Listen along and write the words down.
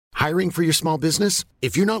Hiring for your small business?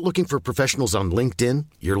 If you're not looking for professionals on LinkedIn,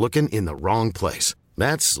 you're looking in the wrong place.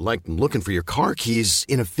 That's like looking for your car keys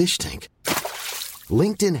in a fish tank.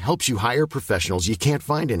 LinkedIn helps you hire professionals you can't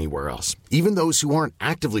find anywhere else, even those who aren't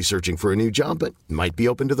actively searching for a new job but might be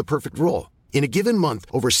open to the perfect role. In a given month,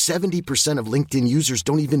 over 70% of LinkedIn users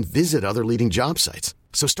don't even visit other leading job sites.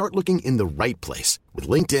 So start looking in the right place. With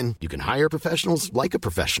LinkedIn, you can hire professionals like a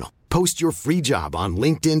professional. Post your free job on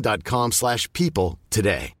linkedin.com/people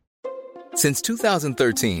today. Since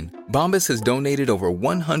 2013, Bombas has donated over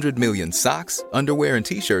 100 million socks, underwear, and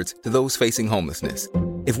T-shirts to those facing homelessness.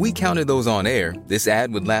 If we counted those on air, this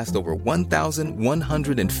ad would last over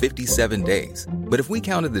 1,157 days. But if we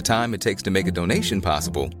counted the time it takes to make a donation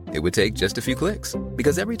possible, it would take just a few clicks.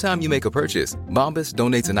 Because every time you make a purchase, Bombas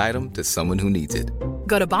donates an item to someone who needs it.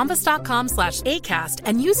 Go to bombas.com/ACAST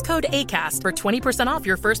and use code ACAST for 20% off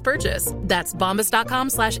your first purchase. That's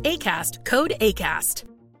bombas.com/ACAST, code ACAST.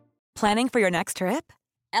 Planning for your next trip?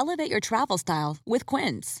 Elevate your travel style with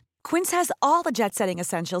Quince. Quince has all the jet-setting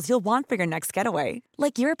essentials you'll want for your next getaway,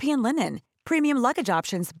 like European linen, premium luggage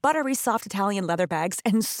options, buttery soft Italian leather bags,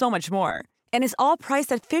 and so much more. And is all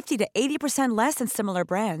priced at 50 to 80% less than similar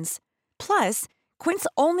brands. Plus, Quince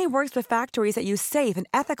only works with factories that use safe and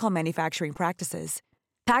ethical manufacturing practices.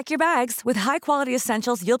 Pack your bags with high-quality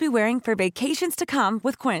essentials you'll be wearing for vacations to come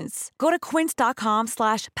with Quince. Go to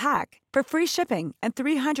quince.com/pack for free shipping and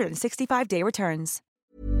 365-day returns.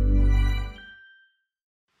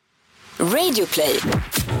 Radio Play.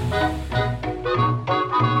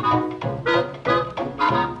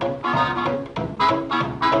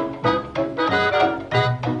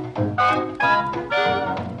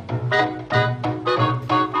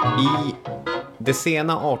 I det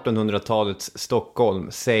sena 1800-talets Stockholm,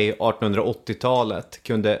 säg 1880-talet,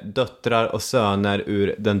 kunde döttrar och söner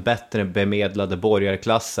ur den bättre bemedlade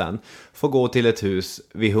borgarklassen få gå till ett hus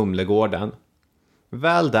vid Humlegården.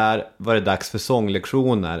 Väl där var det dags för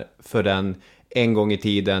sånglektioner för den en gång i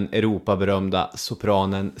tiden Europaberömda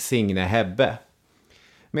sopranen Signe Hebbe.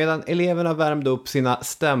 Medan eleverna värmde upp sina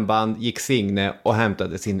stämband gick Signe och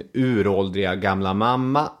hämtade sin uråldriga gamla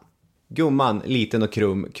mamma. Gumman, liten och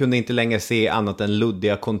krum, kunde inte längre se annat än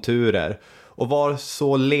luddiga konturer och var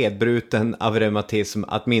så ledbruten av reumatism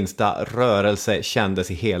att minsta rörelse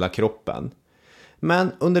kändes i hela kroppen.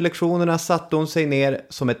 Men under lektionerna satte hon sig ner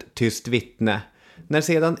som ett tyst vittne. När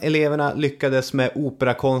sedan eleverna lyckades med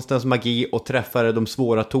operakonstens magi och träffade de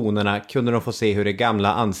svåra tonerna kunde de få se hur det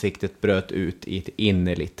gamla ansiktet bröt ut i ett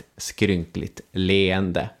innerligt, skrynkligt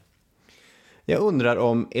leende. Jag undrar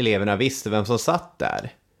om eleverna visste vem som satt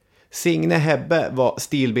där. Signe Hebbe var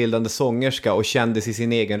stilbildande sångerska och kändes i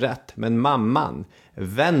sin egen rätt, men mamman,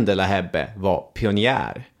 Vendela Hebbe, var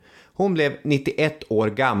pionjär. Hon blev 91 år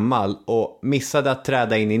gammal och missade att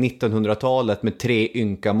träda in i 1900-talet med 3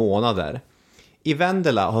 ynka månader. I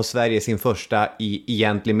Vendela har Sverige sin första i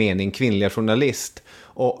egentlig mening kvinnliga journalist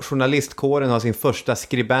och journalistkåren har sin första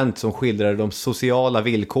skribent som skildrar de sociala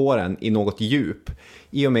villkoren i något djup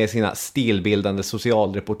i och med sina stilbildande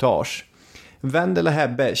socialreportage. Vendela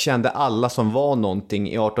Hebbe kände alla som var någonting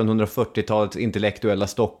i 1840-talets intellektuella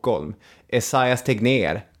Stockholm. Esaias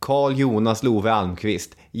Tegnér, Carl Jonas Love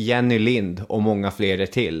Almqvist, Jenny Lind och många fler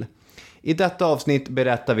till. I detta avsnitt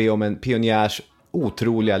berättar vi om en pionjärs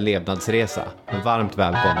otroliga levnadsresa. Varmt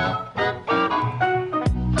välkomna.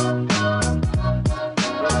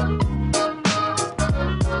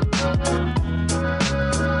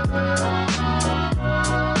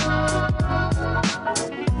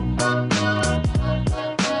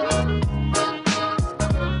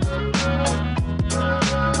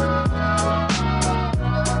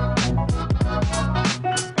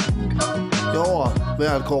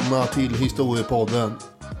 Välkomna till Historiepodden.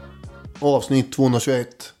 Avsnitt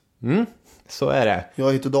 221. Så är det.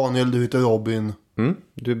 Jag heter Daniel, du heter Robin.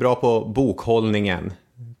 Du är bra på bokhållningen.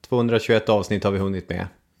 221 avsnitt har vi hunnit med.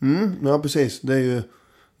 Ja, precis. Det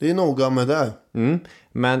är noga med det.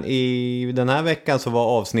 Men i den här veckan så var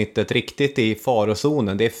avsnittet riktigt i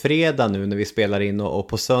farozonen. Det är fredag nu när vi spelar in och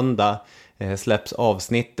på söndag släpps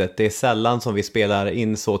avsnittet. Det är sällan som vi spelar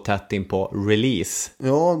in så tätt in på release.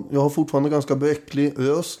 Ja, jag har fortfarande ganska bräcklig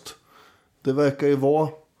röst. Det verkar ju vara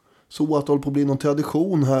så att det håller på att bli någon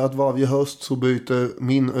tradition här att varje höst så byter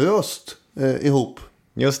min röst ihop.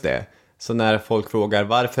 Just det. Så när folk frågar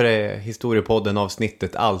varför är Historiepodden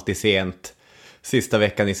avsnittet alltid sent sista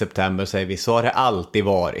veckan i september, säger vi så har det alltid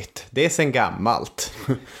varit. Det är sen gammalt.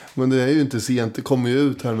 Men det är ju inte sent, det kommer ju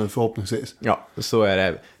ut här nu förhoppningsvis. Ja, så är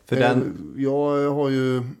det. För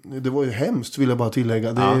det var ju hemskt, vill jag bara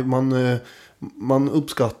tillägga. Man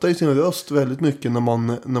uppskattar ju sin röst väldigt mycket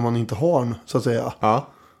när man inte har den, så att säga. Ja.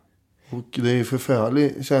 Och det är en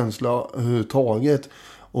förfärlig känsla överhuvudtaget.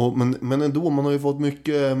 Men ändå, man har ju fått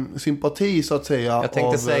mycket sympati så att säga. Jag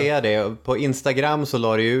tänkte säga det, på Instagram så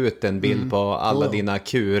la du ut en bild på alla dina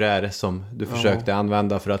kurer som du försökte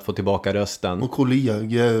använda för att få tillbaka rösten. Och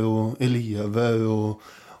kollegor och elever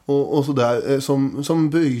och sådär som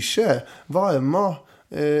bryr sig. Varma,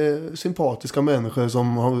 sympatiska människor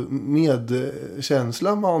som har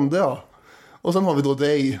medkänsla med andra. Och sen har vi då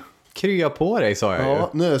dig. Krya på dig, sa jag ju. Ja,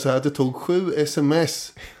 nu är det så här att det tog 7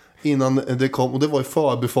 sms innan det kom, och det var i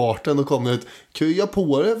förbifarten, då kom det ett krya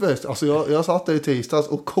på det först. Alltså jag satt där i tisdags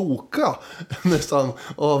och koka nästan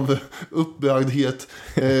av uppbragdhet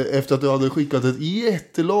efter att du hade skickat ett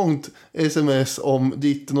jättelångt sms om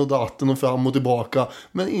ditten och datten och fram och tillbaka,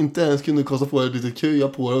 men inte ens kunde kosta på dig lite krya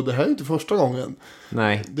på det, och det här är inte första gången.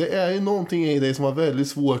 Nej. Det är ju någonting i dig som har väldigt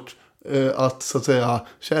svårt att så att säga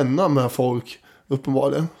känna med folk,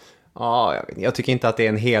 uppenbarligen. Ja, jag tycker inte att det är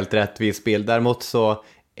en helt rättvis bild. Däremot så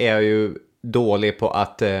är jag ju dålig på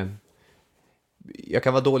att jag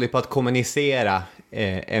kan vara dålig på att kommunicera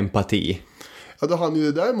empati. Ja, då hann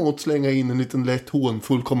ju däremot slänga in en liten lätt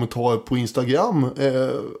hånfull kommentar på Instagram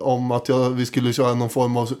om att vi skulle köra någon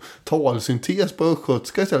form av talsyntes på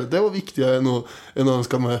östgötska istället. Det var viktigare än att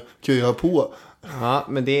önska mig krya på. Ja,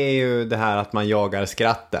 men det är ju det här att man jagar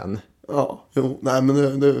skratten. Ja, jo, nej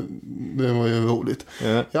men det var ju roligt.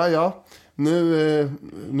 Ja.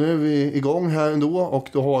 Nu är vi igång här ändå, och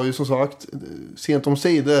då har ju som sagt sent om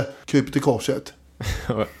sidor krypit till korset.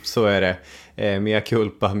 Så är det. Mea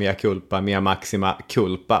culpa, mea maxima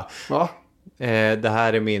culpa. Va? Det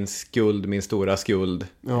här är min skuld, min stora skuld.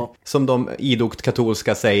 Ja. Som de idogt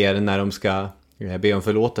katolska säger när de ska be om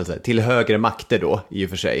förlåtelse. Till högre makter då, i och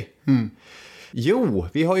för sig. Jo,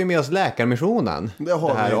 vi har ju med oss Läkarmissionen det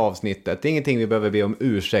här avsnittet. Det är ingenting vi behöver be om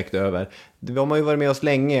ursäkt över. De har ju varit med oss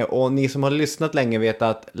länge, och ni som har lyssnat länge vet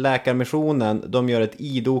att Läkarmissionen, de gör ett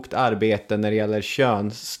idogt arbete när det gäller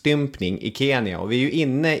könsstympning i Kenya. Och vi är ju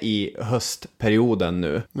inne i höstperioden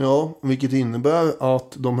nu. Ja, vilket innebär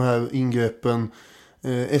att de här ingreppen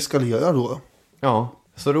eskalerar då. Ja,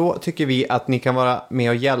 så då tycker vi att ni kan vara med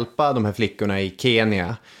och hjälpa de här flickorna i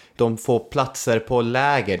Kenya. De får platser på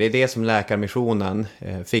läger. Det är det som Läkarmissionen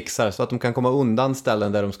fixar. Så att de kan komma undan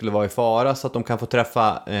ställen där de skulle vara i fara. Så att de kan få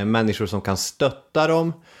träffa människor som kan stötta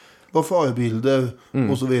dem. Vara förebilder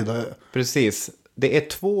och så vidare. Precis. Det är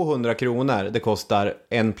 200 kronor det kostar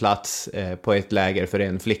en plats på ett läger för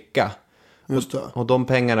en flicka. Just det. Och de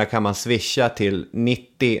pengarna kan man swisha till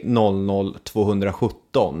 90 00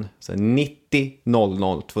 217. Så 90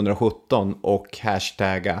 00 217 och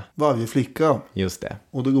hashtagga varje flicka. Just det.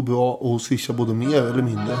 Och det går bra att swisha både mer eller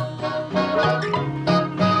mindre.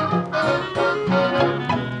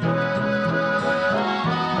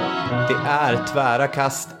 Det är tvära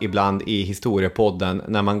kast ibland i historiepodden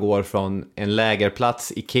när man går från en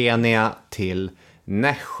lägerplats i Kenya till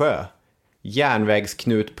Nässjö.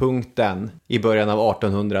 Järnvägsknutpunkten i början av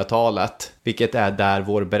 1800-talet, vilket är där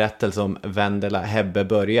vår berättelse om Vendela Hebbe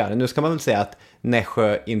börjar. Nu ska man väl säga att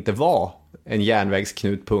Nässjö inte var en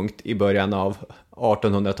järnvägsknutpunkt i början av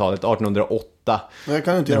 1800-talet, 1808. Det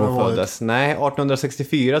kan inte när hon föddes. Nej,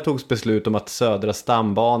 1864 togs beslut om att södra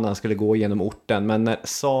stambanan skulle gå genom orten, men när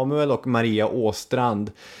Samuel och Maria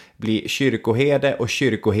Åstrand blir kyrkoherde och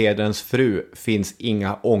kyrkoherdens fru finns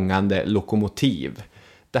inga ångande lokomotiv.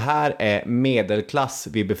 Det här är medelklass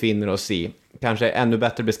vi befinner oss i. Kanske ännu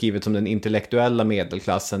bättre beskrivet som den intellektuella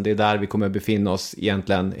medelklassen. Det är där vi kommer befinna oss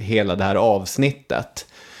egentligen hela det här avsnittet.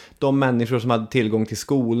 De människor som hade tillgång till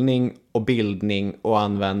skolning och bildning och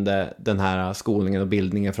använde den här skolningen och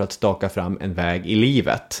bildningen för att staka fram en väg i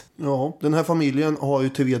livet. Ja, den här familjen har ju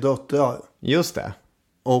 3 döttrar. Just det.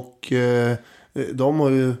 Och de har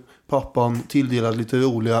ju pappan tilldelat lite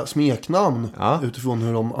roliga smeknamn utifrån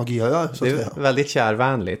hur de agerar. Så det att är säga. Väldigt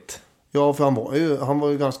kärvänligt. Ja, för han var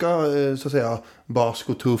ju ganska så att säga barsk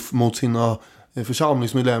och tuff mot sina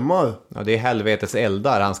församlingsmedlemmar. Ja, det är helvetes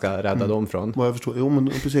eldar han ska rädda dem från. Vad jag förstår. Jo,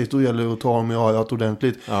 men precis, då gäller det att ta dem i örat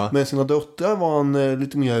ordentligt. Ja. Men sina döttrar var han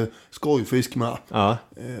lite mer skojfisk med. Ja.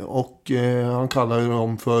 Och han kallade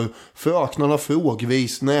dem för fröknarna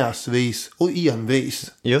frågvis, näsvis och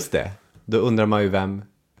envis. Just det. Då undrar man ju vem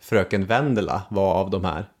fröken Vendela var av de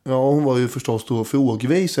här. Ja, hon var ju förstås då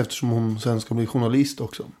frågvis eftersom hon sen ska bli journalist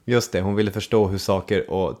också. Just det, hon ville förstå hur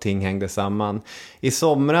saker och ting hängde samman. I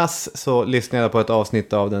somras så lyssnade jag på ett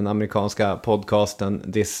avsnitt av den amerikanska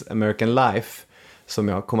podcasten This American Life som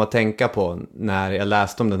jag kom att tänka på när jag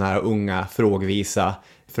läste om den här unga frågvisa,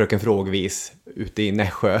 fröken Frågvis ute i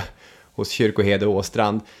Nässjö hos kyrkoherde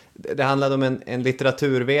Åstrand. Det handlade om en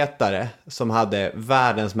litteraturvetare som hade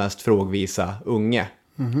världens mest frågvisa unge.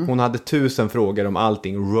 Hon hade 1000 frågor om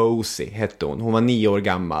allting. Rosie hette hon. Hon var 9 år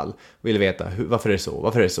gammal. Ville veta varför är det så,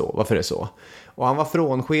 varför är det så, varför är det så. Och han var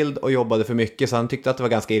frånskild och jobbade för mycket, så han tyckte att det var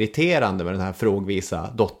ganska irriterande med den här frågvisa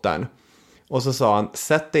dottern. Och så sa han,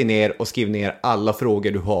 sätt dig ner och skriv ner alla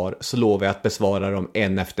frågor du har, så lovar jag att besvara dem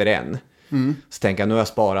en efter en. Så tänker jag, nu har jag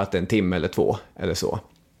sparat 1 timme eller 2 eller så.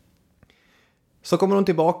 Så kommer hon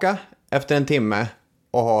tillbaka efter 1 timme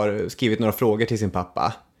och har skrivit några frågor till sin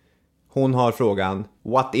pappa. Hon har frågan,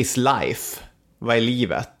 what is life? Vad är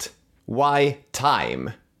livet? Why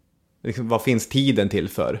time? Liksom, vad finns tiden till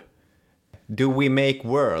för? Do we make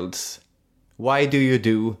worlds? Why do you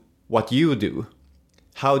do what you do?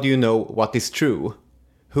 How do you know what is true?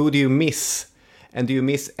 Who do you miss? And do you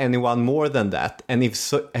miss anyone more than that?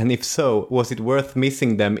 And if so, was it worth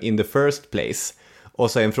missing them in the first place?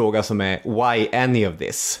 Och så en fråga som är, why any of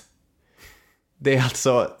this? Det är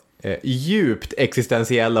alltså djupt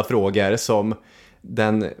existentiella frågor som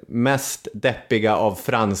den mest deppiga av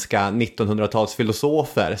franska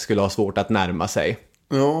 1900-talsfilosofer skulle ha svårt att närma sig.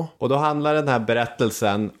 Ja. Och då handlar den här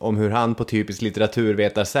berättelsen om hur han på typiskt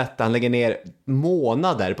litteraturvetarsätt, han lägger ner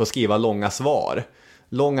månader på att skriva långa svar.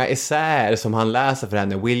 Långa essäer som han läser för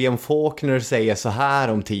henne. William Faulkner säger så här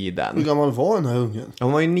om tiden. Hur gammal var den här ungen?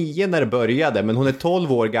 Hon var ju 9 när det började, men hon är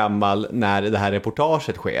 12 år gammal när det här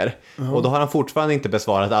reportaget sker. Och då har han fortfarande inte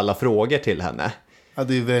besvarat alla frågor till henne. Ja,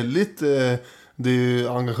 det är väldigt... det är ju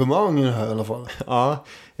engagemang i det här i alla fall. Ja,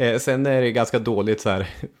 sen är det ganska dåligt så här,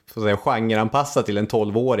 får säga, genreanpassat till en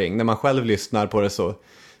 12-åring. När man själv lyssnar på det så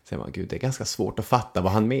säger man, gud, det är ganska svårt att fatta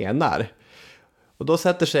vad han menar. Och då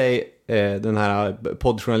sätter sig den här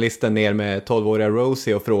poddjournalisten ner med 12-åriga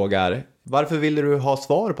Rosie och frågar, varför ville du ha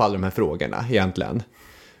svar på alla de här frågorna egentligen?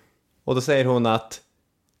 Och då säger hon att,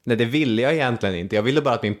 nej, det ville jag egentligen inte. Jag ville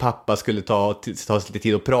bara att min pappa skulle ta lite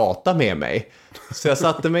tid att prata med mig. Så jag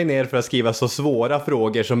satte mig ner för att skriva så svåra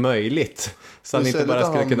frågor som möjligt. Så han inte bara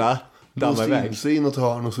skulle kunna damma iväg. Så in och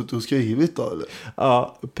ta han och suttit och skrivit då, eller?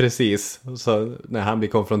 Ja, precis. Så när han blir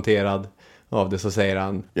konfronterad av det så säger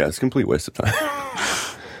han, yeah, it's a complete waste of time.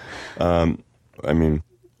 I mean,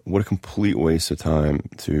 what a complete waste of time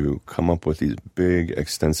to come up with these big,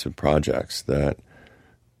 extensive projects that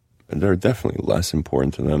they're definitely less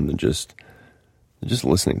important to them than just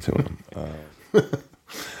listening to them.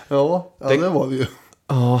 Ja, det var det ju.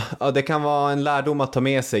 Ja, det kan vara en lärdom att ta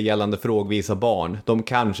med sig gällande frågvisa barn. De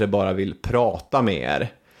kanske bara vill prata med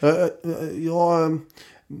er. Jag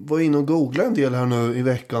var inne och googlade en del här nu i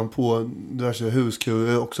veckan på diverse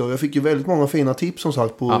huskurer också. Jag fick ju väldigt många fina tips som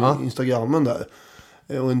sagt på Instagrammen där.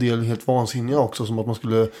 Och en del helt vansinniga också, som att man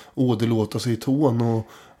skulle åderlåta sig i tån och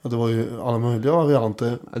att det var ju alla möjliga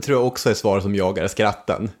varianter. Jag tror också är svar som jagar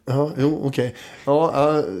skratten. Ja, jo, okej.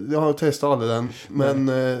 Ja, jag har testat alla den. Men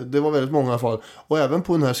det var väldigt många i alla fall. Och även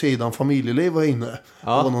på den här sidan Familjeliv var inne.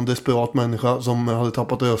 Ja. Det var någon desperat människa som hade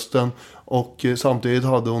tappat rösten. Och samtidigt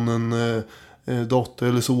hade hon en dotter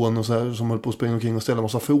eller son och så här, som höll på att springa omkring och ställa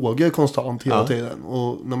massa frågor konstant hela tiden.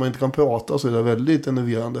 Och när man inte kan prata så är det väldigt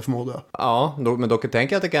enerverande förmodligen. Ja, men då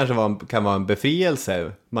tänker jag att det kanske kan vara en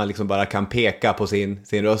befrielse. Man liksom bara kan peka på sin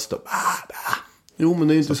röst och Jo, men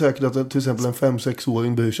det är inte säkert att till exempel en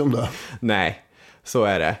 5-6-åring bryr sig om det. Nej, så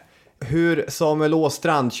är det. Hur Samuel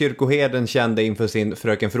Åstrand, kyrkoherden, kände inför sin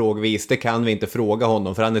fröken Frågvis, det kan vi inte fråga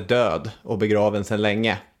honom, för han är död och begraven sedan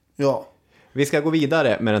länge. Ja. Vi ska gå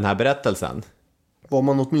vidare med den här berättelsen. Vad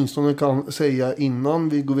man åtminstone kan säga innan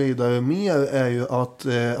vi går vidare mer är ju att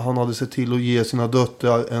han hade sett till att ge sina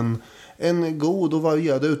döttrar en god och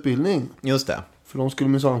varierad utbildning. Just det. För de skulle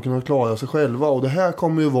minsann kunna klara sig själva. Och det här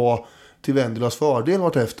kommer ju vara till Vendelas fördel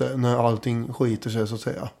vartefter när allting skiter sig så att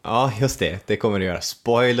säga. Ja, just det. Det kommer att göra.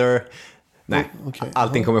 Spoiler. Nej,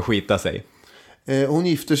 allting kommer skita sig. Hon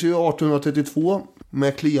gifter sig 1832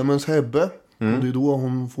 med Clemens Hebbe. Och det är då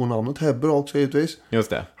hon får namnet Hebbe också givetvis. Just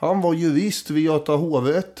det. Han var jurist vid Göta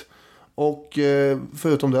hovrätt. Och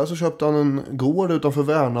förutom det så köpte han en gård utanför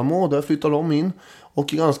Värnamo. Där flyttade de in.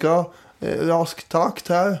 Och i ganska rask takt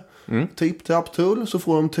här. Tripp, trapp, tull. Så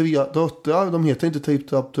får de 3 döttrar. De heter inte Tripp,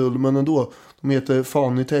 trapp, tull, men ändå. De heter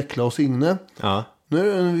Fanny, Tekla och Signe. Ja. Nu är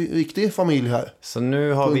det en riktig familj här. Så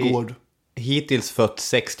nu har vi hittills fått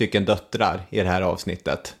 6 stycken döttrar i det här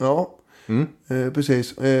avsnittet. Ja.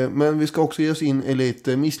 Precis. Men vi ska också ge oss in i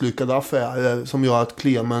lite misslyckade affärer som gör att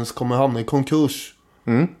Clemens kommer hamna i konkurs.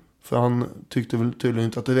 För han tyckte väl tydligen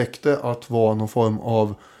inte att det räckte att vara någon form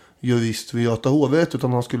av jurist vid Göta hovrätt,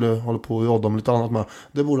 utan han skulle hålla på och råda om lite annat med.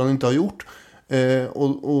 Det borde han inte ha gjort.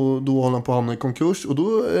 Och då håller han på att hamna i konkurs. Och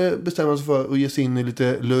då bestämmer han sig för att ge sig in i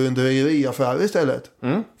lite lurendrejeriaffärer istället.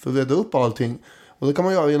 För att reda upp allting. Och det kan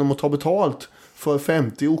man göra genom att ta betalt för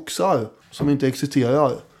 50 oxar som inte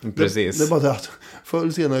existerar. Precis. Det är bara det att förr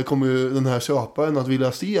eller senare kommer ju den här köparen att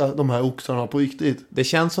vilja se de här oxarna på riktigt. Det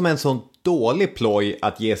känns som en sån dålig ploj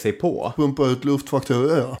att ge sig på. Pumpa ut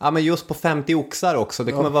luftfakturor, ja. Ja, men just på 50 oxar också.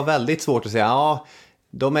 Det kommer vara väldigt svårt att säga. Ja,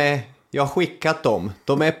 jag har skickat dem.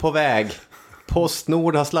 De är på väg.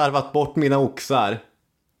 Postnord har slarvat bort mina oxar.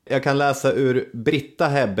 Jag kan läsa ur Britta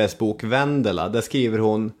Hebbes bok Vendela. Där skriver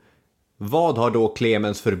hon: vad har då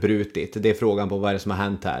Clemens förbrutit? Det är frågan på vad är det som har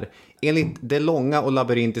hänt här. Enligt det långa och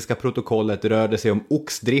labyrintiska protokollet rör det sig om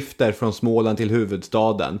oxdrifter från Småland till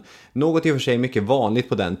huvudstaden. Något i och för sig mycket vanligt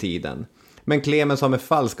på den tiden. Men Clemens har med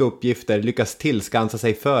falska uppgifter lyckats tillskansa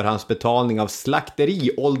sig förhandsbetalning av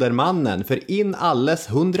slakteriåldermannen för in alles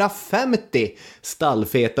 150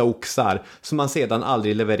 stallfeta oxar som han sedan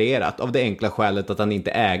aldrig levererat av det enkla skälet att han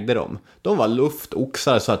inte ägde dem. De var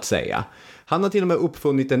luftoxar så att säga. Han har till och med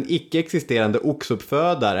uppfunnit en icke-existerande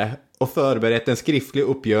oxuppfödare och förberett en skriftlig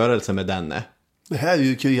uppgörelse med denne. Det här är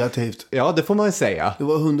ju kreativt. Ja, det får man ju säga. Det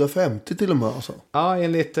var 150 till och med alltså. Ja,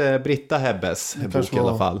 enligt Britta Hebbes bok i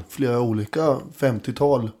alla fall. Flera olika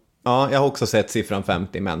 50-tal. Ja, jag har också sett siffran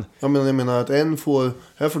 50, men... Jag menar att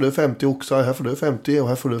här får du 50 oxar, här får du 50 och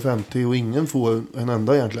här får du 50 och ingen får en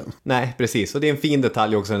enda egentligen. Nej, precis. Och det är en fin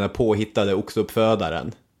detalj också, den där påhittade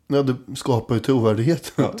oxuppfödaren. Ja, det skapar ju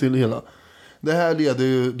trovärdighet till hela. Det här leder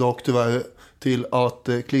ju dock tyvärr till att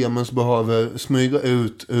Clemens behöver smyga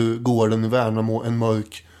ut ur gården i Värnamo en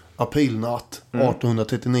mörk aprilnatt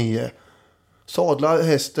 1839. Sadlar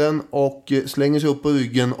hästen och slänger sig upp på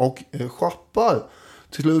ryggen och schappar.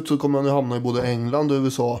 Till slut så kommer han att hamna i både England och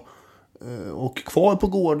USA. Och kvar på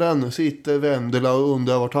gården sitter Vendela och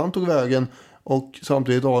undrar vart han tog vägen. Och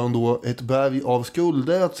samtidigt har han då ett berg av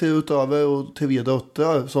skulder att se utöver och 3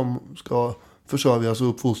 döttrar som ska försörjas och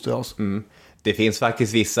uppfostras. Det finns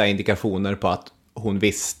faktiskt vissa indikationer på att hon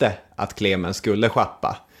visste att Clemens skulle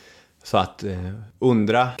schappa. Så att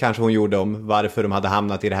undra kanske hon gjorde om varför de hade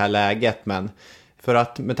hamnat i det här läget. Men för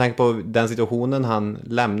att med tanke på den situationen han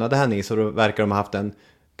lämnade henne i så verkar de ha haft en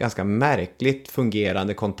ganska märkligt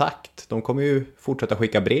fungerande kontakt. De kommer ju fortsätta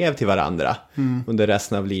skicka brev till varandra under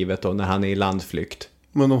resten av livet och när han är i landflykt.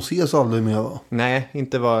 Men de ses aldrig mer, va? Nej,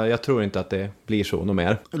 jag tror inte att det blir så något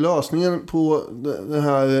mer. Lösningen på det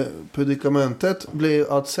här predikamentet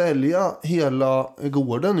blir att sälja hela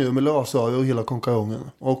gården nu med lösöre och hela konkarongen.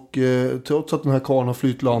 Och trots att den här karln har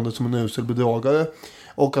flytt landet som en usel bedragare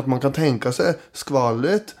och att man kan tänka sig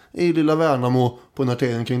skvallret i lilla Värnamo på den här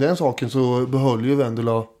tiden kring den saken, så behöll ju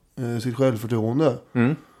Vendela sitt självförtroende.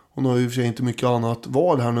 Hon har ju i och för sig inte mycket annat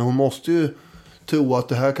val här nu. Hon måste ju tro att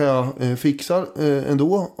det här kan jag fixa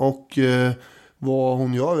ändå. Och vad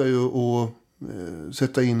hon gör är ju att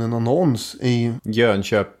sätta in en annons i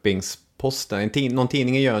Jönköpingsposten. Någon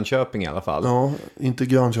tidning i Jönköping i alla fall. Ja, inte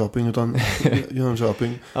Grönköping utan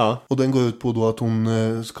Jönköping. Ja. Och den går ut på då att hon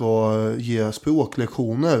ska ge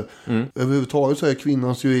språklektioner. Överhuvudtaget så är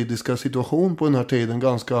kvinnans juridiska situation på den här tiden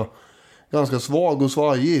ganska svag och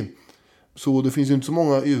svajig. Så det finns ju inte så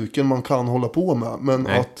många yrken man kan hålla på med. Men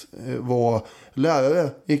att vara lärare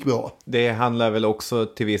gick bra. Det handlar väl också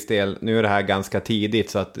till viss del, nu är det här ganska tidigt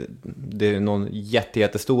så att det är någon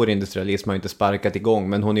jättestor industrialism har inte sparkat igång.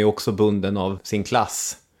 Men hon är också bunden av sin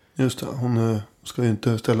klass. Just det, hon ska ju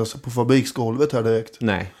inte ställa sig på fabriksgolvet här direkt.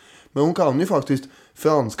 Nej. Men hon kan ju faktiskt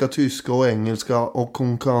franska, tyska och engelska. Och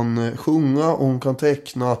hon kan sjunga och hon kan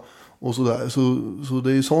teckna och sådär. Så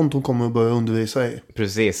det är ju sånt hon kommer att börja undervisa i.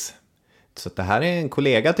 Precis. Så det här är en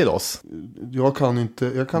kollega till oss. Jag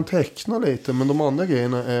kan teckna lite, men de andra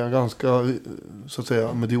grejerna är ganska, så att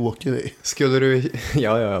säga, medioker i. Skulle du,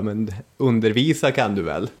 ja, men undervisa kan du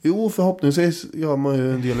väl? Jo, förhoppningsvis gör man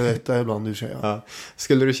ju en del rätt där ibland i sig. Ja.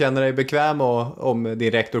 Skulle du känna dig bekväm om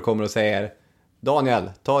din rektor kommer och säger: Daniel,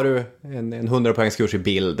 tar du en 100-poängskurs i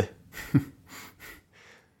bild?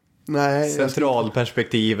 Nej.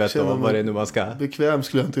 Centralperspektivet och vad det är nu man ska... Bekväm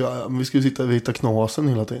skulle jag inte göra. Men vi skulle sitta och vita knasen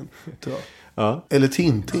hela tiden. Ja. Eller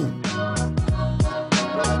Tintin.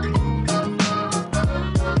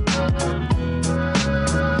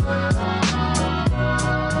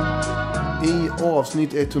 I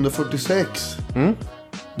avsnitt 146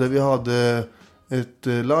 där vi hade ett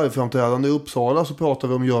liveframträdande i Uppsala så pratade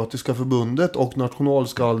vi om Götiska förbundet och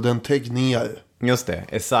nationalskalden Tegnér. Just det,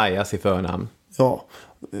 Esaias i förnamn. Ja,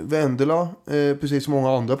 Vendela, precis som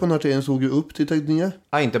många andra på den här tiden, såg ju upp till Tegnér.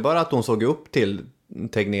 Ja, inte bara att hon såg upp till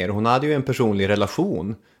Tegnér, hon hade ju en personlig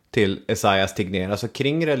relation till Esaias Tegnér. Alltså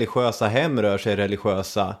kring religiösa hem rör sig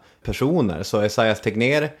religiösa personer. Så Esaias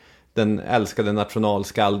Tegnér den älskade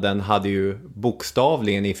nationalskalden hade ju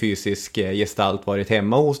bokstavligen i fysisk gestalt varit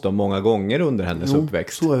hemma hos dem många gånger under hennes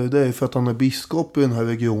uppväxt. Så är det. Det är för att han är biskop i den här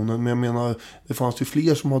regionen. Men jag menar, det fanns ju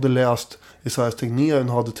fler som hade läst Esaias Tegnér än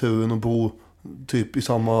hade turen att bo typ i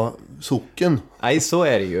samma socken. Nej, så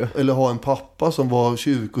är det ju. Eller ha en pappa som var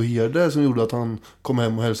kyrkoherde som gjorde att han kom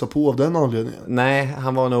hem och hälsade på av den anledningen. Nej,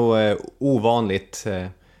 han var nog ovanligt.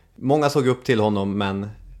 Många såg upp till honom, men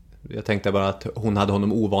jag tänkte bara att hon hade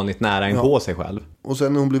honom ovanligt nära in på sig själv. Och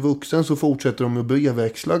sen när hon blir vuxen så fortsätter de att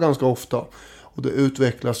brevväxla ganska ofta. Och det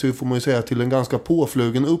utvecklas ju, får man ju säga, till en ganska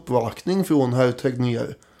påflugen uppvaktning från herr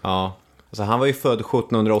Tegnér. Ja, alltså han var ju född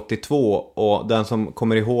 1782 och den som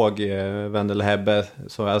kommer ihåg Wendela Hebbe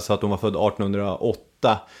så alltså att hon var född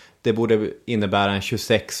 1808. Det borde innebära en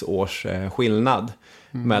 26 års skillnad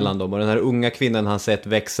mellan dem. Och den här unga kvinnan han sett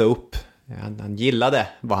växa upp, han gillade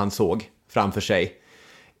vad han såg framför sig.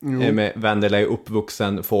 Med Wendela i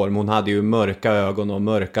uppvuxen form. Hon hade ju mörka ögon och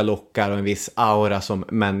mörka lockar och en viss aura som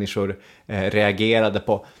människor reagerade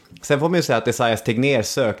på. Sen får man ju säga att Esaias Tegnér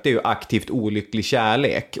sökte ju aktivt olycklig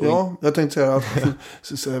kärlek. Ja, jag tänkte säga att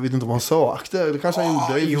jag vet inte om han sökte. Det kanske han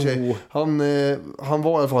gjorde i och för sig. Han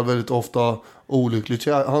var i alla fall väldigt ofta olyckligt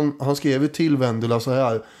kär. Han skrev ju till Wendela så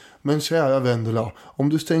här: men kära Wendela, om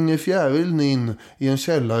du stänger fjärilen in i en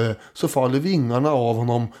källare så faller vingarna av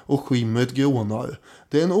honom och skimret grånar.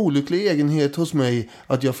 Det är en olycklig egenhet hos mig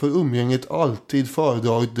att jag för umgänget alltid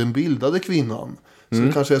föredragit den bildade kvinnan. Så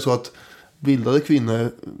det kanske är så att bildade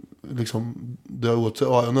kvinnor liksom drar åt sig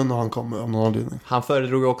öronen när han kommer av någon anledning. Han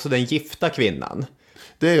föredrog också den gifta kvinnan.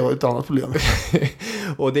 Det är ju ett annat problem.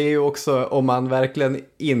 Och det är ju också, om man verkligen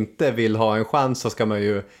inte vill ha en chans så ska man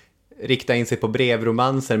ju rikta in sig på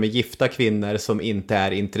brevromanser med gifta kvinnor som inte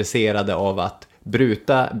är intresserade av att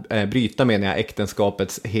bryta menar jag,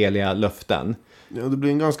 äktenskapets heliga löften. Ja, det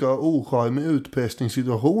blir en ganska ocharmig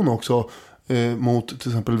utpressningssituation också mot till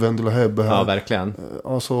exempel Wendela Hebbe här. Ja, verkligen.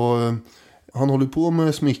 Alltså, han håller på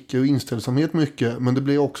med smicker och inställsamhet mycket, men det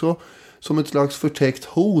blir också som ett slags förtäckt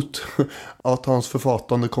hot att hans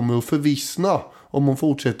författande kommer att förvissna om hon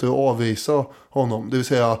fortsätter att avvisa honom. Det vill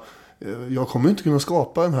säga, jag kommer inte kunna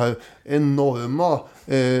skapa den här enorma,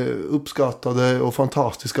 uppskattade och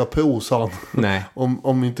fantastiska prosan. Nej.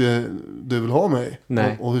 om inte du vill ha mig.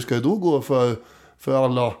 Nej. Och hur ska det då gå för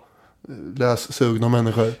alla lässugna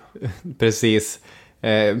människor? Precis.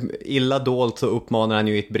 Illa dolt så uppmanar han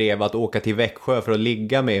ju i ett brev att åka till Växjö för att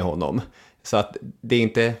ligga med honom. Så att det är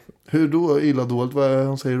inte... Hur då illa dolt? Vad är det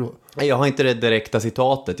han säger då? Jag har inte det direkta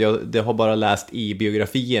citatet. Jag har bara läst i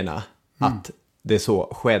biografierna att det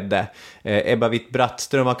så skedde. Ebba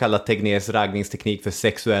Witt-Brattström har kallat Tegnérs raggningsteknik för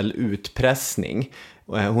sexuell utpressning.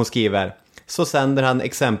 Hon skriver: så sänder han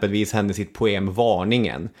exempelvis henne sitt poem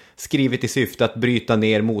Varningen, skrivet i syfte att bryta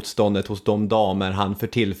ner motståndet hos de damer han för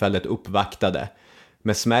tillfället uppvaktade.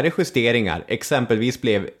 Med smärre justeringar, exempelvis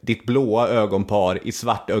blev ditt blåa ögonpar i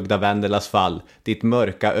svartögda Wendelas fall ditt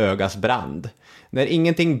mörka ögas brand. När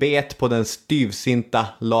ingenting bet på den styvsinta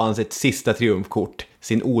la han sitt sista triumfkort,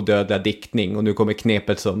 sin odödliga diktning, och nu kommer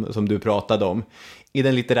knepet som du pratade om, i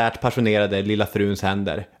den litterärt passionerade lilla fruns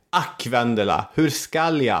händer. Ack Wendela, hur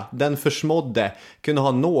skall jag, den försmådde, kunna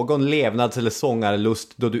ha någon levnads- eller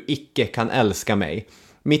sångarlust då du icke kan älska mig?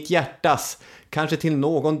 Mitt hjärtas, kanske till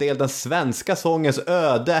någon del den svenska sångens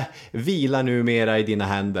öde, vilar numera i dina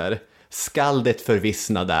händer. Skall det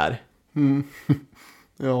förvissna där?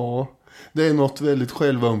 Ja, det är något väldigt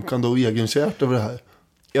självömkande och egenkärt över det här.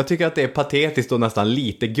 Jag tycker att det är patetiskt och nästan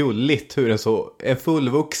lite gulligt hur en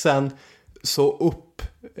fullvuxen, så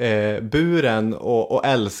uppburen och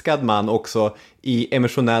älskad man också i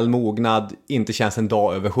emotionell mognad inte känns en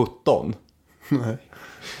dag över 17. Nej.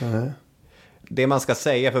 Det man ska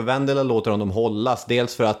säga, för Wendela låter honom hållas,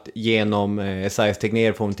 dels för att genom Esaias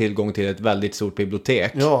Tegnér får hon tillgång till ett väldigt stort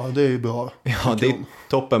bibliotek. Ja, det är ju bra. Ja, det är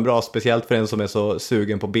toppenbra, speciellt för en som är så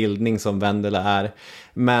sugen på bildning som Wendela är.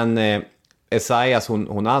 Men Esaias,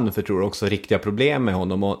 hon anförtror också riktiga problem med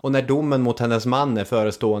honom. Och när domen mot hennes man är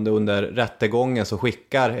förestående under rättegången så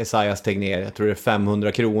skickar Esaias Tegnér, jag tror det är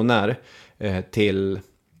 500 kronor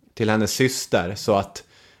till hennes syster, så att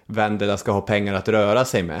Wendela ska ha pengar att röra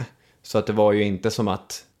sig med. Så att det var ju inte som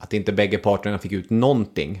att inte bägge parterna fick ut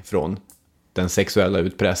någonting från den sexuella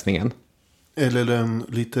utpressningen. Eller den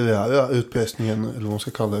litterära utpressningen, eller vad man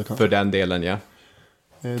ska kalla det. För den delen, ja.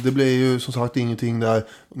 Det blir ju som sagt ingenting där.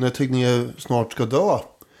 När Tegnér snart ska dö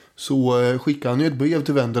så skickar han ju ett brev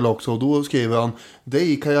till Wendela också. Och då skriver han: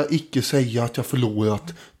 dig kan jag icke säga att jag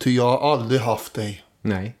förlorat, ty jag har aldrig haft dig.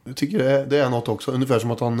 Nej. Jag tycker det är något också. Ungefär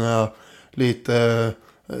som att han är lite...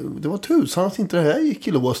 Det var tusan att inte det här gick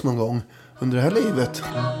i lås någon gång under det här livet.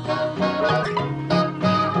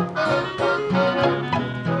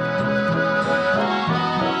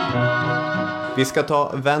 Vi ska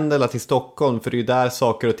ta Vendela till Stockholm, för det är ju där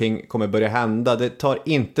saker och ting kommer börja hända. Det tar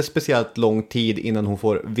inte speciellt lång tid innan hon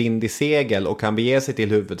får vind i segel och kan bege sig till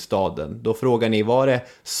huvudstaden. Då frågar ni, var det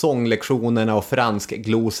sånglektionerna och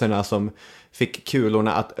franskgloserna som fick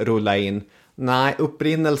kulorna att rulla in? Nej,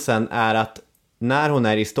 upprinnelsen är att när hon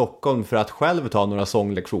är i Stockholm för att själv ta några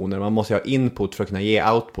sånglektioner, man måste ha input för att kunna ge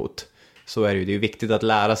output. Så är det ju, det är viktigt att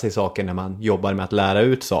lära sig saker när man jobbar med att lära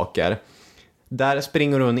ut saker. Där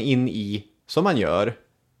springer hon in i, som man gör,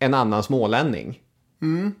 en annan smålänning.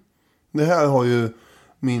 Det här har ju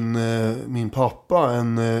min pappa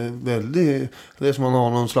en väldigt... Det är som man har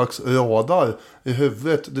någon slags radar i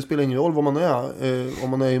huvudet. Det spelar ingen roll var man är. Om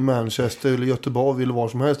man är i Manchester eller Göteborg eller var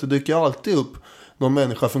som helst. Det dyker alltid upp någon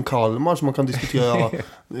människa från Kalmar som man kan diskutera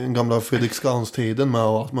den gamla Fredrik Skans-tiden med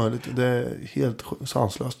och allt möjligt. Det är helt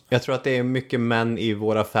sanslöst. Jag tror att det är mycket män i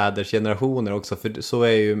våra fäders generationer också. För så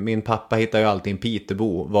är ju, min pappa hittar ju alltid en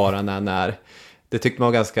Pitebo var han än är. Det tyckte man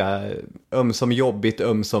var ganska ömsom jobbigt,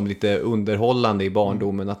 ömsom lite underhållande i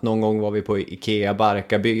barndomen. Att någon gång var vi på Ikea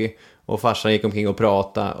Barkarby och farsan gick omkring och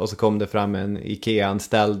pratade. Och så kom det fram en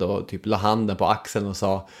Ikea-anställd och typ la handen på axeln och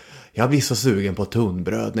sa: jag blir så sugen på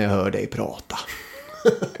tunnbröd när jag hör dig prata.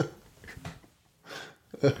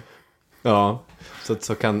 Ja,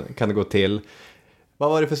 så kan det gå till. Vad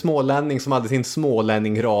var det för smålänning som hade sin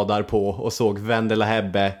smålänning-radar på och såg Vendela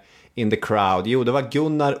Hebbe in the crowd? Jo, det var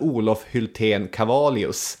Gunnar Olof Hultén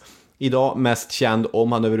Cavallius. Idag mest känd,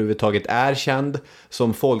 om han överhuvudtaget är känd,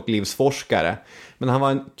 som folklivsforskare. Men han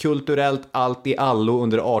var en kulturellt allt i allo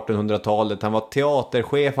under 1800-talet. Han var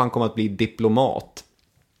teaterchef, han kom att bli diplomat.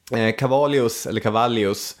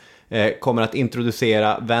 Cavallius kommer att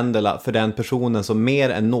introducera Vendela för den personen som mer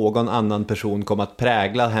än någon annan person kommer att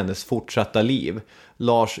prägla hennes fortsatta liv.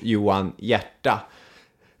 Lars Johan Hierta.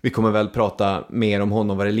 Vi kommer väl prata mer om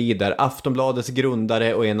honom vad det lider. Aftonbladets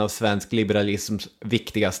grundare och en av svensk liberalisms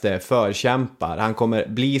viktigaste förkämpar. Han kommer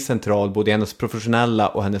bli central både i hennes professionella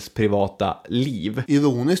och hennes privata liv.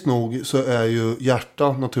 Ironiskt nog så är ju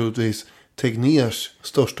Hierta naturligtvis Tegnérs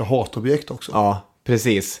största hatobjekt också. Ja,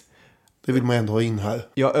 precis. Det vill man ändå ha in här.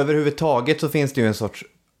 Ja, överhuvudtaget så finns det ju en sorts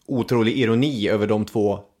otrolig ironi över de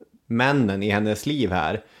två männen i hennes liv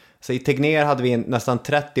här. Så i Tegnér hade vi en nästan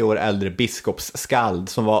 30 år äldre biskopsskald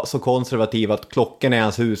som var så konservativ att klockorna i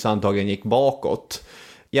hans hus antagligen gick bakåt.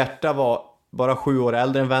 Hierta var bara 7 år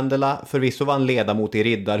äldre än Vendela. Förvisso var han ledamot i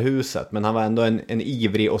riddarhuset, men han var ändå en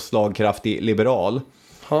ivrig och slagkraftig liberal.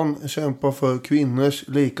 Han kämpar för kvinnors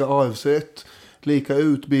lika arvsrätt, lika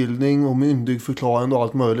utbildning och myndigförklarande och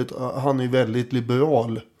allt möjligt. Han är väldigt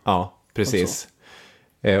liberal. Ja, precis. Alltså.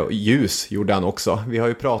 Ljus gjorde han också. Vi har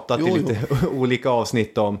ju pratat i lite olika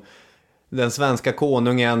avsnitt om den svenska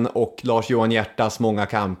konungen och Lars Johan Hiertas många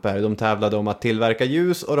kamper. De tävlade om att tillverka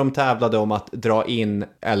ljus och de tävlade om att dra in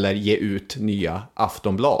eller ge ut nya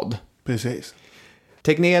Aftonblad. Precis.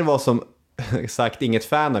 Tegnér var som sagt inget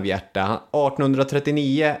fan av Hierta.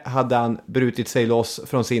 1839 hade han brutit sig loss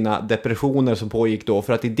från sina depressioner som pågick då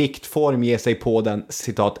för att i diktform ge sig på den,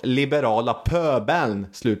 citat, liberala pöbeln,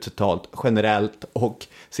 slutcitat, generellt och,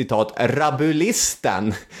 citat,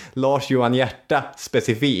 rabulisten Lars Johan Hierta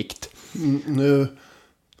specifikt. Nu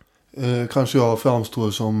kanske jag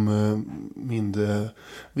framstår som mindre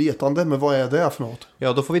vetande, men vad är det för något?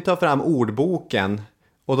 Ja, då får vi ta fram ordboken.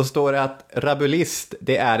 Och då står det att rabulist,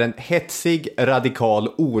 det är en hetsig, radikal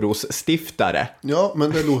orosstiftare. Ja,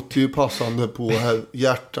 men det låter ju passande på här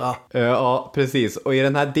Hierta. Ja, precis. Och i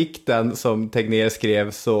den här dikten som Tegnér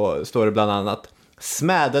skrev så står det bland annat: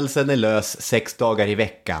 smädelsen är lös 6 dagar i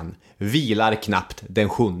veckan, vilar knappt den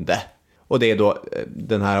 7:e. Och det är då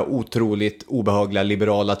den här otroligt obehagliga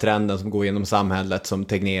liberala trenden som går genom samhället som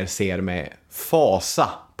Tegnér ser med fasa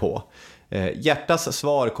på. Hiertas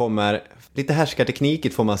svar kommer, lite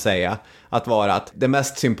härskarteknikigt får man säga, att vara att det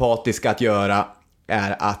mest sympatiska att göra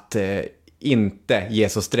är att inte ge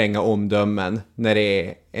så stränga omdömen när det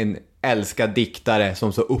är en älskad diktare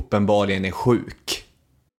som så uppenbarligen är sjuk.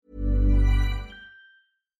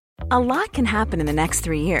 A lot can happen in the next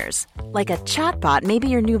 3 years. Like a chatbot may be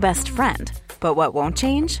your new best friend. But what won't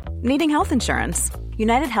change? Needing health insurance.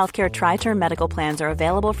 United Healthcare Tri-Term Medical Plans are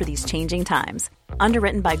available for these changing times.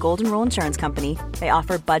 Underwritten by Golden Rule Insurance Company, they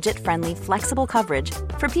offer budget-friendly, flexible coverage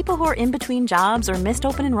for people who are in between jobs or missed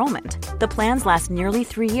open enrollment. The plans last nearly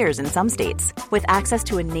 3 years in some states, with access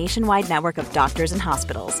to a nationwide network of doctors and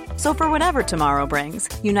hospitals. So for whatever tomorrow brings,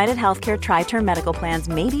 United Healthcare Tri-Term Medical Plans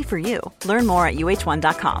may be for you. Learn more at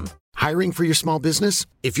uh1.com. Hiring for your small business?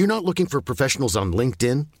 If you're not looking for professionals on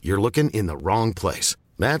LinkedIn, you're looking in the wrong place.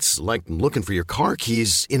 That's like looking for your car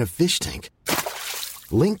keys in a fish tank.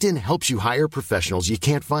 LinkedIn helps you hire professionals you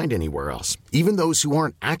can't find anywhere else, even those who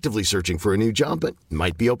aren't actively searching for a new job but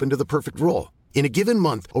might be open to the perfect role. In a given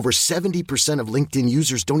month, over 70% of LinkedIn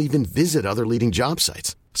users don't even visit other leading job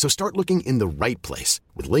sites. So start looking in the right place.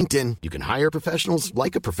 With LinkedIn, you can hire professionals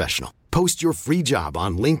like a professional. Post your free job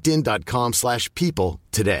on linkedin.com/people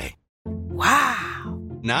today. Wow.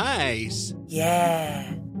 Nice.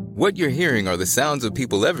 Yeah. What you're hearing are the sounds of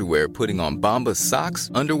people everywhere putting on Bombas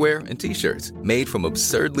socks, underwear, and T-shirts made from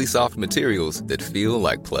absurdly soft materials that feel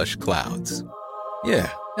like plush clouds. Yeah,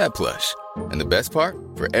 that plush. And the best part?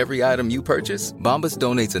 For every item you purchase, Bombas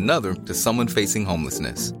donates another to someone facing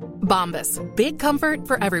homelessness. Bombas. Big comfort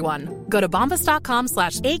for everyone. Go to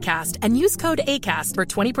bombas.com/ACAST and use code ACAST for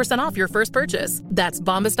 20% off your first purchase. That's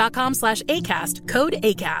bombas.com/ACAST. Code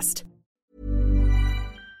ACAST.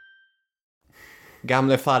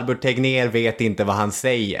 Gamle farbror Tegnér vet inte vad han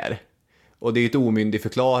säger. Och det är ju ett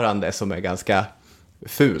omyndigförklarande som är ganska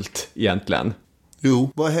fult egentligen.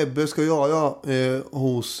 Jo, vad Hebbe ska göra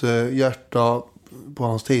hos Hjärta på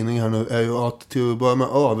hans tidning här nu är ju att till att börja med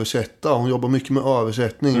översätta. Hon jobbar mycket med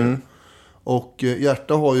översättning. Och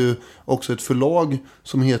Hjärta har ju också ett förlag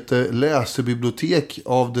som heter Läsebibliotek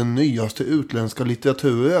av den nyaste utländska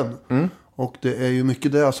litteraturen. Och det är ju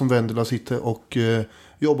mycket där som Vendela sitter och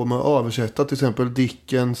jobbar med att översätta till exempel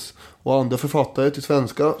Dickens och andra författare till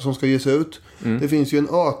svenska som ska ges ut. Det finns ju en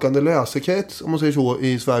ökande läsekrets, om man säger så,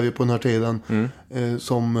 i Sverige på den här tiden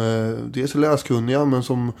som dels är läskunniga men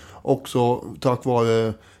som också tack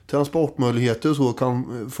vare transportmöjligheter så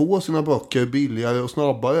kan få sina böcker billigare och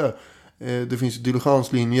snabbare. Det finns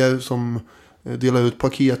diligenslinjer som delar ut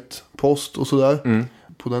paketpost och sådär.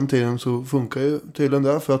 På den tiden så funkar ju tydligen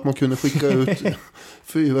där för att man kunde skicka ut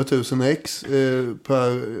 4000 ex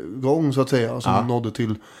per gång så att säga som nådde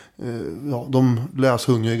till de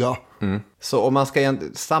läshungriga. Så om man ska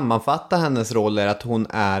sammanfatta hennes roll är att hon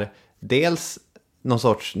är dels någon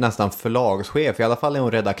sorts nästan förlagschef, i alla fall är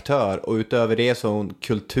hon redaktör och utöver det så är hon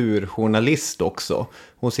kulturjournalist också.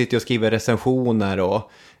 Hon sitter och skriver recensioner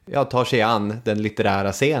och tar sig an den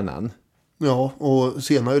litterära scenen. Ja, och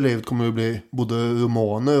senare i livet kommer det bli både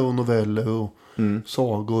romaner och noveller och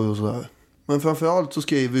sagor och sådär. Men framförallt så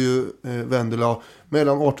skriver ju Vendela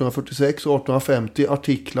mellan 1846 och 1850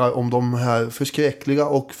 artiklar om de här förskräckliga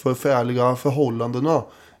och förfärliga förhållandena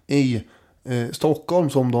i Stockholm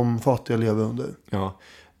som de fattiga lever under. Ja,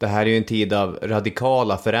 det här är ju en tid av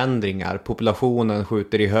radikala förändringar. Populationen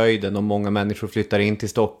skjuter i höjden och många människor flyttar in till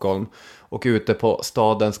Stockholm. Och ute på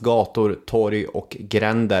stadens gator, torg och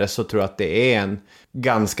gränder så tror jag att det är en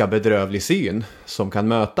ganska bedrövlig syn som kan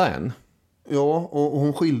möta en. Ja, och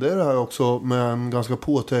hon skilde det här också med en ganska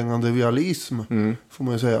påträngande realism, får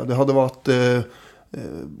man ju säga. Det hade varit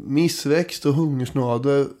missväxt och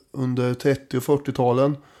hungersnöder under 30- och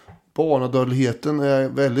 40-talen. Barnadödligheten är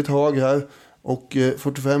väldigt hög här. Och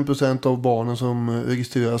 45% av barnen som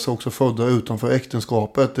registreras är också födda utanför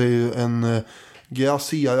äktenskapet. Det är ju en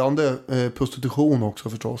grasserande prostitution också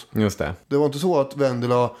förstås. Just det. Det var inte så att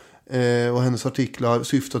Vendela och hennes artiklar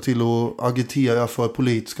syftar till att agitera för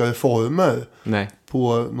politiska reformer. Nej.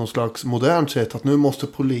 På någon slags modernt sätt. Att nu måste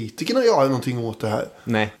politikerna göra någonting åt det här.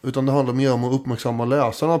 Nej. Utan det handlar mer om att uppmärksamma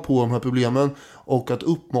läsarna på de här problemen. Och att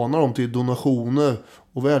uppmana dem till donationer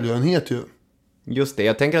och välgörenhet ju. Just det,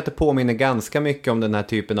 jag tänker att det påminner ganska mycket om den här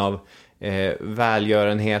typen av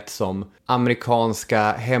välgörenhet som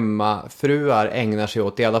amerikanska hemmafruar ägnar sig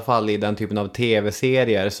åt. I alla fall i den typen av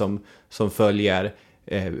tv-serier som följer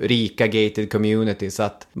rika gated communities.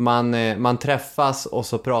 Att man träffas och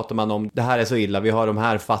så pratar man om det här är så illa, vi har de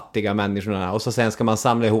här fattiga människorna. Och så sen ska man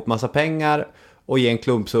samla ihop massa pengar och ge en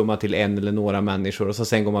klumpsumma till en eller några människor. Och så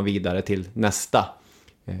sen går man vidare till nästa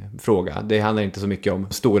fråga. Det handlar inte så mycket om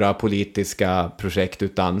stora politiska projekt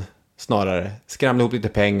utan snarare skramla ihop lite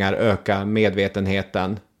pengar, öka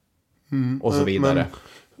medvetenheten och så vidare.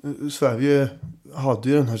 Men Sverige hade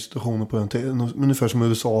ju den här situationen på den tiden, ungefär som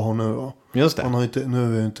USA har nu då. Just det. Man har inte, nu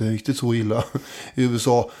är det inte riktigt så illa i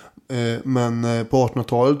USA, men på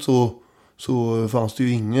 1800-talet så fanns det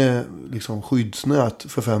ju inget liksom, skyddsnät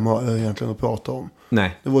för 5 år egentligen att prata om.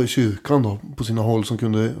 Nej. Det var ju kyrkan då på sina håll som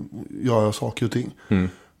kunde göra saker och ting.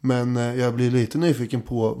 Men jag blir lite nyfiken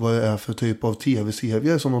på vad det är för typ av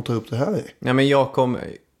tv-serier som de tar upp det här i. Ja, men jag kom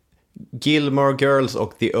Gilmore Girls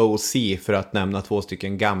och The O.C. för att nämna 2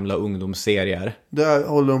 stycken gamla ungdomsserier. Där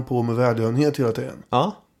håller de på med välgörenhet hela tiden.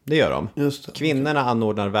 Ja, det gör de. Just det. Kvinnorna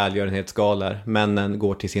anordnar välgörenhetsgalor. Männen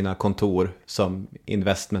går till sina kontor som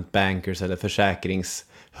investment bankers eller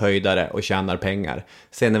försäkringshöjdare och tjänar pengar.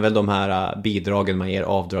 Sen är väl de här bidragen man ger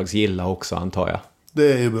avdragsgilla också, antar jag.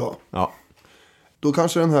 Det är ju bra. Ja. Då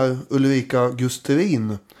kanske den här Ulrika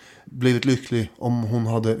Gusterin blivit lycklig om hon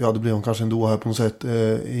hade, det blev hon kanske ändå här på något sätt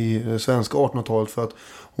i det svenska 1800-talet, för att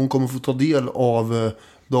hon kommer få ta del av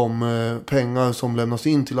de pengar som lämnas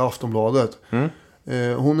in till Aftonbladet.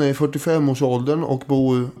 Hon är i 45-årsåldern och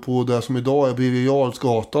bor på det som idag är Birger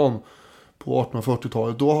Jarlsgatan på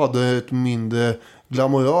 1840-talet. Då hade ett mindre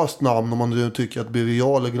glamoröst namn, om man nu tycker att Birger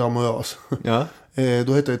Jarl är glamorös. Ja.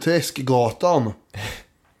 Då heter det Träskgatan.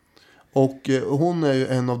 Och hon är ju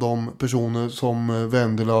en av de personer som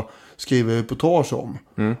Vendela skriver reportage om.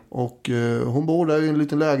 Och hon bor där i en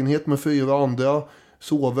liten lägenhet med 4 andra.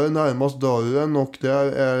 Sover närmast dörren, och där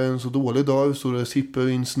är en så dålig dörr så det sipprar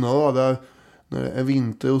in snö där när det är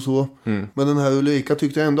vinter och så. Men den här Ulrika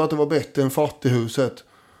tyckte ändå att det var bättre än fattighuset.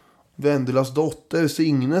 Vendelas dotter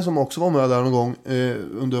Signe, som också var med där någon gång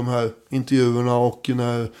under de här intervjuerna, och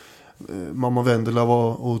när mamma Vendela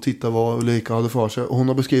var och tittade vad Ulrika hade för sig. Och hon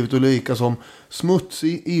har beskrivit Ulrika som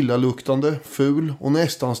smutsig, illaluktande, ful och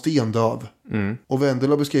nästan stendöv. Och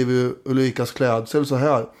Vendela beskriver Ulrikas klädsel så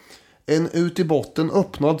här: en ut i botten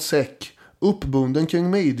öppnad säck, uppbunden kring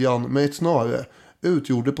midjan med ett snöre,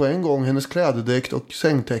 utgjorde på en gång hennes klädedräkt och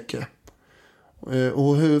sängtäcke.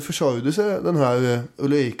 Och hur försörjde sig den här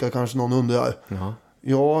Ulrika, kanske någon undrar.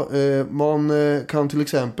 Ja, man kan till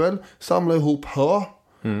exempel samla ihop hö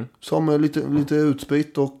som är lite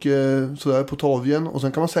utspritt och sådär på torgen, och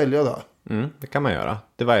sen kan man sälja där. Det kan man göra.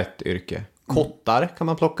 Det var ett yrke. Kottar kan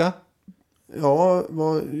man plocka. Ja,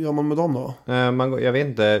 vad gör man med dem då? Jag vet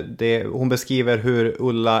inte. Hon beskriver hur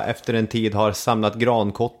Ulla efter en tid har samlat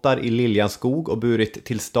grankottar i Liljans skog och burit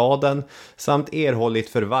till staden, samt erhållit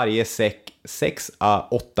för varje säck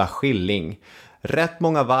 6-8 skilling. Rätt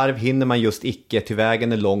många varv hinner man just icke, till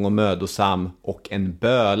vägen är lång och mödosam, och en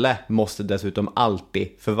böle måste dessutom alltid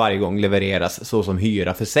för varje gång levereras så som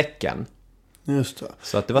hyra för säcken. Just det.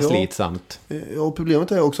 Så att det var slitsamt. Ja, och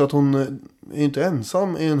problemet är också att hon är inte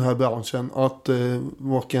ensam i den här branschen att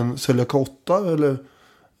varken sälja kottar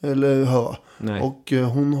eller hö. Nej. Och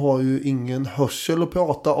hon har ju ingen hörsel att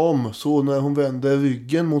prata om, så när hon vänder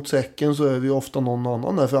ryggen mot säcken så är det ju ofta någon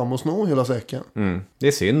annan där fram och snor hela säcken. Det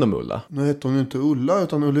är synd om Ulla. Nu heter hon ju inte Ulla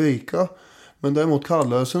utan Ulrika, men däremot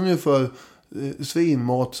kallades hon ju för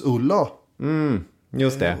Svinmats-Ulla.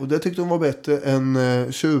 Just det. Och det tyckte hon var bättre än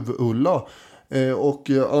Tjuv-Ulla. Och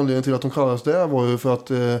anledningen till att hon kallades det var ju för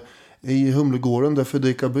att i Humlegården där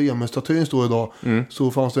Fredrika Bremer-statyn står idag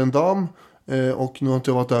så fanns det en damm. Och nu har inte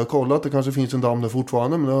jag varit där och kollat. Det kanske finns en damm där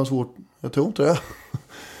fortfarande, men det var svårt. Jag tror inte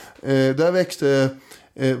det. Där växte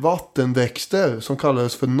vattenväxter som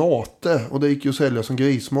kallades för nate. Och det gick ju att sälja som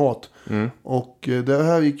grismat. Och där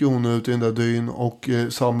här gick ju hon ut i den där dyn och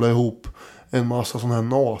samlade ihop en massa sån här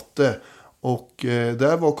nate. Och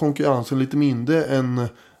där var konkurrensen lite mindre än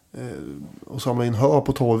att samla in hö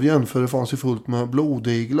på torgen, för det fanns ju fullt med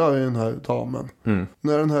blodiglar i den här dammen.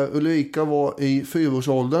 När den här Ulrika var i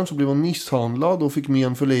 4-årsåldern så blev hon misshandlad och fick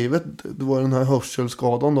men för livet. Det var den här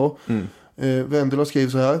hörselskadan då. Vendela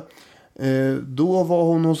skriver så här: då var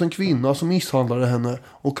hon hos en kvinna som misshandlade henne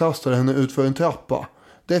och kastade henne ut för en trappa.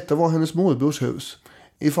 Detta var hennes morbrors hus.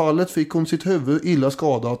 I fallet fick hon sitt huvud illa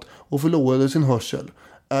skadat och förlorade sin hörsel.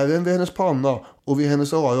 Även vid hennes panna och vid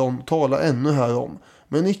hennes öron talar ännu härom.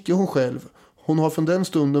 Men icke hon själv. Hon har från den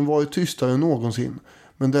stunden varit tystare än någonsin.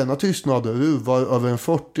 Men denna tystnad ruvar över en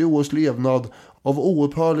 40 års levnad av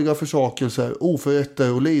oupphörliga försakelser,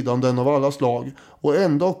 oförrätter och lidanden av alla slag. Och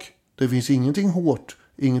ändock, det finns ingenting hårt,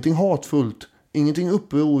 ingenting hatfullt, ingenting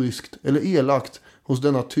upproriskt eller elakt hos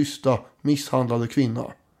denna tysta, misshandlade kvinna.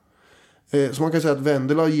 Så man kan säga att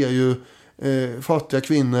Vendela ger ju fattiga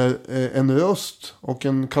kvinnor en röst och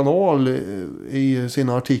en kanal i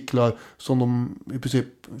sina artiklar som de i princip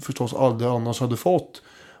förstås aldrig annars hade fått.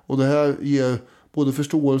 Och det här ger både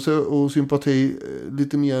förståelse och sympati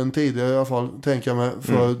lite mer än tidigare i alla fall, tänker jag mig,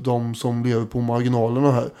 för de som lever på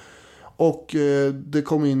marginalerna här. Och det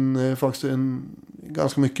kom in faktiskt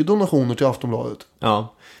ganska mycket donationer till Aftonbladet.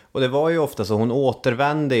 Ja, och det var ju ofta så, hon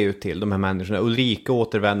återvände ju till de här människorna. Ulrika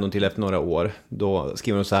återvände hon till efter några år. Då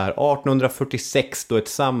skriver hon så här: 1846, då ett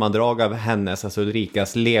sammandrag av hennes, alltså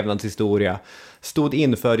Ulrikas levnadshistoria, stod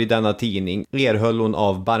inför i denna tidning, erhöll hon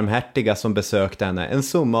av barmhärtiga som besökte henne en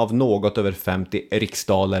summa av något över 50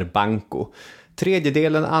 riksdaler banco.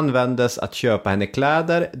 1/3 användes att köpa henne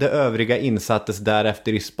kläder, det övriga insattes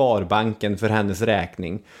därefter i sparbanken för hennes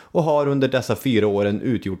räkning och har under dessa 4 åren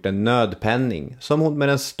utgjort en nödpenning som hon med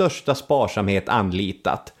den största sparsamhet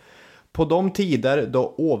anlitat. På de tider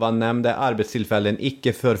då ovannämnda arbetstillfällen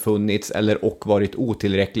icke förfunnits eller och varit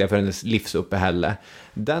otillräckliga för hennes livsuppehälle.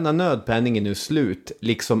 Denna nödpenning är nu slut,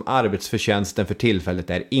 liksom arbetsförtjänsten för tillfället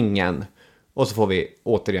är ingen. Och så får vi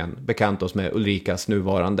återigen bekanta oss med Ulrikas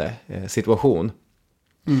nuvarande situation.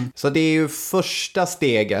 Så det är ju första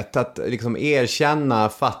steget att liksom erkänna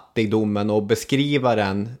fattigdomen och beskriva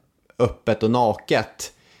den öppet och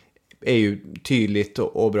naket är ju tydligt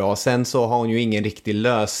och bra. Sen så har hon ju ingen riktig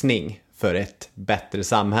lösning för ett bättre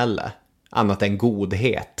samhälle, annat än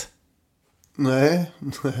godhet. Nej.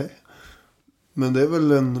 Men det är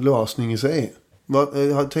väl en lösning i sig.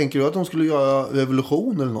 Tänker du att hon skulle göra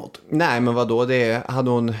revolution eller något? Nej, men vadå? Det hade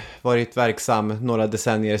hon varit verksam några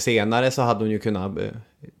decennier senare så hade hon ju kunnat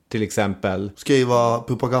till exempel skriva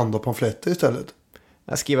propagandapamfletter istället.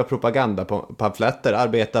 Skriva propagandapamfletter,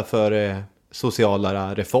 arbeta för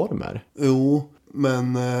sociala reformer. Jo,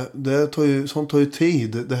 men sånt tar ju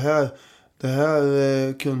tid. Det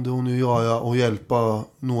här kunde hon ju göra och hjälpa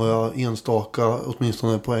några enstaka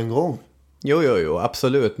åtminstone på en gång. Jo,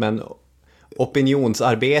 absolut. Men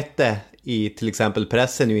opinionsarbete i till exempel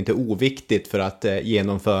pressen är ju inte oviktigt för att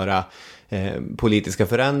genomföra politiska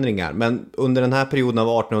förändringar. Men under den här perioden av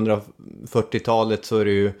 1840-talet så är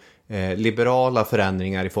det ju liberala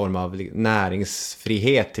förändringar i form av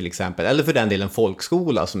näringsfrihet till exempel. Eller för den delen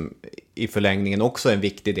folkskola som i förlängningen också är en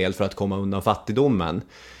viktig del för att komma undan fattigdomen.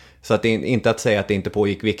 Så att det är inte att säga att det inte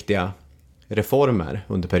pågick viktiga reformer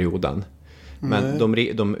under perioden. Men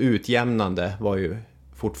de utjämnande var ju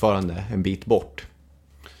fortfarande en bit bort.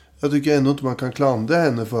 Jag tycker ändå inte man kan klandra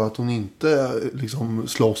henne för att hon inte liksom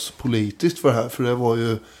slåss politiskt för det här. För det var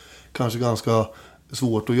ju kanske ganska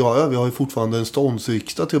svårt att göra. Vi har ju fortfarande en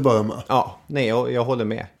ståndsriksdag till att börja med. Ja, nej, jag håller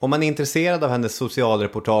med. Om man är intresserad av hennes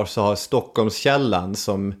socialreportage så har Stockholmskällan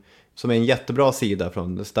som är en jättebra sida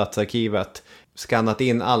från Stadsarkivet skannat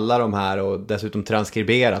in alla de här och dessutom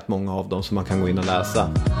transkriberat många av dem som man kan gå in och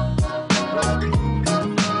läsa.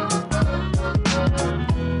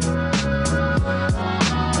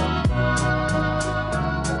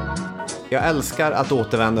 Jag älskar att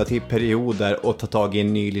återvända till perioder och ta tag i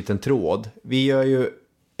en ny liten tråd. Vi gör ju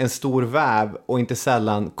en stor väv och inte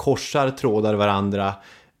sällan korsar trådar varandra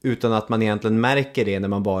utan att man egentligen märker det när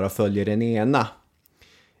man bara följer den ena.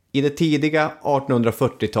 I det tidiga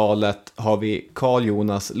 1840-talet har vi Carl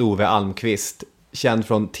Jonas Love Almqvist, känd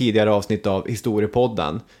från tidigare avsnitt av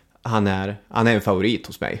Historiepodden. Han är en favorit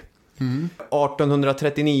hos mig.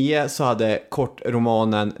 1839 så hade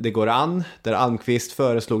kortromanen Det går an, där Almqvist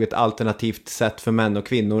föreslog ett alternativt sätt för män och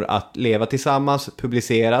kvinnor att leva tillsammans,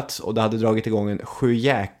 publicerats och det hade dragit igång en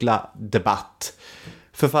sjujäkla debatt.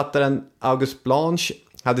 Författaren August Blanche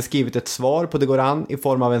hade skrivit ett svar på Det går an i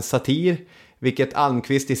form av en satir, vilket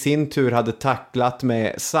Almqvist i sin tur hade tacklat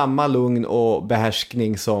med samma lugn och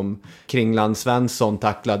behärskning som Kringland Svensson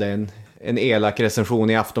tacklade en elak recension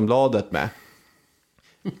i Aftonbladet med.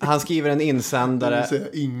 Han skriver en insändare... Det vill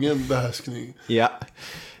säga ingen behärskning. Ja.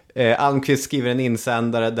 Almqvist skriver en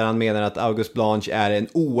insändare där han menar att August Blanche är en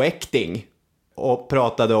oäkting och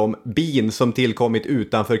pratade om bin som tillkommit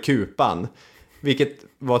utanför kupan. Vilket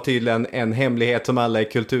var tydligen en hemlighet som alla i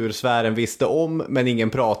kultursfären visste om, men ingen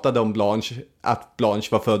pratade om att Blanche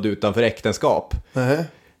var född utanför äktenskap.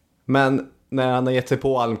 Men när han har gett sig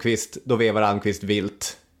på Almqvist, då vevar Almqvist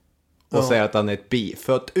vilt och säger att han är ett bi,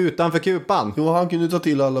 fött utanför kupan. Jo, han kunde ta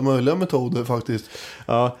till alla möjliga metoder faktiskt.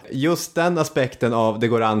 Ja, just den aspekten av Det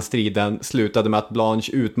går an-striden slutade med att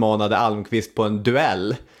Blanche utmanade Almqvist på en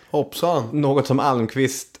duell. Hoppsan. Något som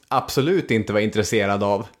Almqvist absolut inte var intresserad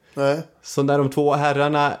av. Nej. Så när de två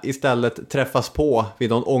herrarna istället träffas på vid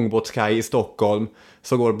någon ångbåtskaj i Stockholm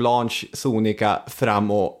så går Blanche sonika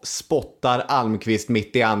fram och spottar Almqvist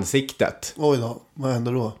mitt i ansiktet. Oj då, vad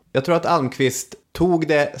händer då? Jag tror att Almqvist tog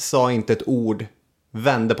det, sa inte ett ord,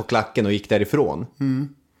 vände på klacken och gick därifrån.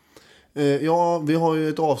 Ja, vi har ju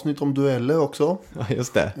ett avsnitt om dueller också. Ja,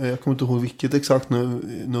 just det. Jag kommer inte ihåg vilket exakt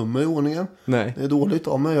nummer i ordningen. Nej. Det är dåligt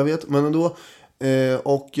av mig, jag vet. Men ändå.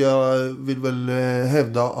 Och jag vill väl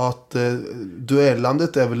hävda att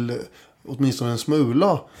duellandet är väl åtminstone en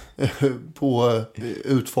smula på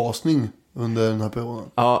utfasning under den här perioden.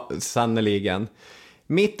 Ja, sannoliken.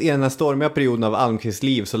 Mitt i den här stormiga perioden av Almqvists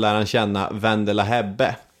liv så lär han känna Vendela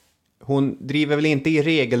Hebbe. Hon driver väl inte i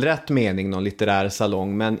regelrätt mening någon litterär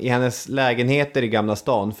salong, men i hennes lägenheter i Gamla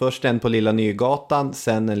stan, först en på Lilla Nygatan,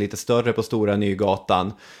 sen en lite större på Stora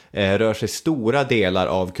Nygatan, rör sig stora delar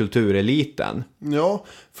av kultureliten. Ja,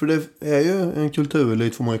 för det är ju en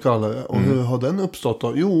kulturelit får man ju kalla det. Och hur har den uppstått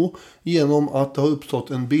då? Jo, genom att det har uppstått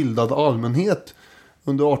en bildad allmänhet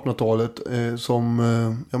under 1800-talet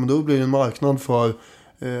ja men då blir det en marknad för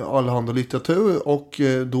allehanda litteratur och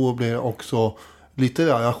då blir det också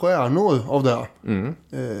litterära stjärnor av det.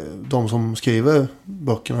 De som skriver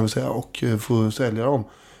böckerna vill säga och får sälja dem.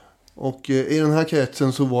 Och i den här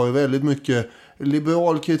kretsen så var ju väldigt mycket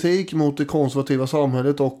liberal kritik mot det konservativa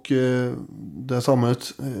samhället och det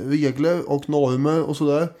samhällets regler och normer och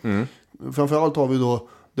sådär. Framförallt har vi då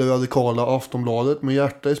det radikala Aftonbladet med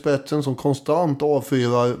Hjärta i spetsen som konstant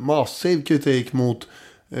avfyrar massiv kritik mot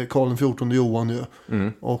Karl XIV Johan ju.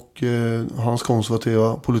 Och hans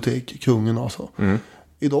konservativa politik, kungen alltså.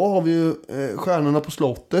 Idag har vi ju Stjärnorna på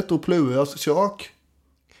slottet och Pluras kök.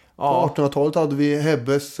 På 1800-talet hade vi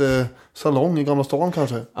Hebbes salong i Gamla stan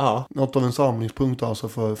kanske. Ja. Något av en samlingspunkt alltså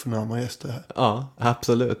för förnäma gäster här. Ja,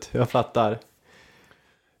 absolut. Jag fattar.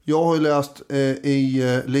 Jag har ju läst i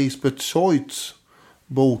Lisbeth Scheutz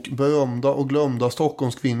bok Berömda och glömda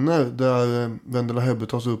Stockholmskvinnor där Vendela Hebbe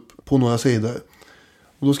tas upp på några sidor.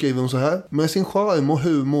 Och då skriver hon så här: med sin charm och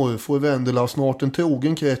humor får Vendela snart en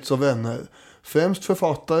trogen krets av vänner. Främst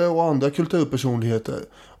författare och andra kulturpersonligheter.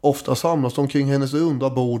 Ofta samlas de kring hennes runda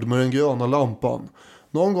bord med den gröna lampan.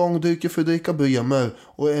 Någon gång dyker Fredrika Bremer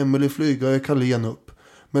och Emily Flygare Carlén upp.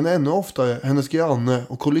 Men ännu oftare hennes granne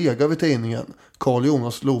och kollega vid tidningen, Carl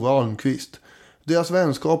Jonas Love Almqvist. Deras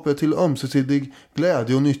vänskap är till ömsesidig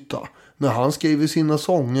glädje och nytta. När han skriver sina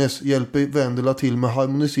sånger hjälper Vendela till med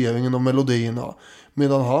harmoniseringen av melodierna.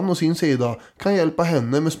 Medan han å sin sida kan hjälpa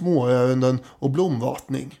henne med småärenden och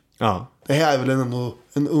blomvattning. Ja. Det här är väl ändå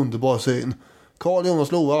en underbar syn. Carl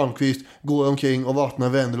Jonas Love Almqvist går omkring och vattnar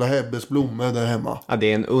Vendela Hebbes blommor där hemma. Ja,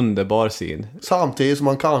 det är en underbar syn. Samtidigt som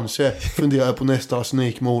man kanske funderar på nästa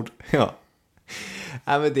arsenikmord. Ja.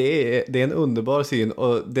 Ja, men det är en underbar syn.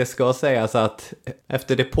 Och det ska sägas att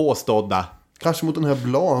efter det påstådda... Kanske mot den här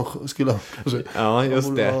Blanche skulle jag... Ja,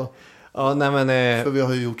 just det. Ja, nej, men, för vi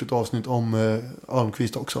har ju gjort ett avsnitt om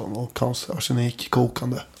Almqvist också och hans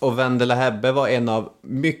arsenikkokande. Och Vendela Hebbe var en av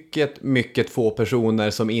mycket få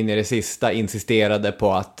personer som in i det sista insisterade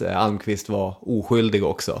på att Almqvist var oskyldig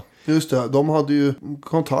också. Just det, de hade ju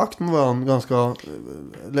kontakt med varandra ganska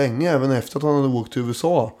länge även efter att han hade åkt till